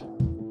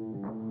Podcast.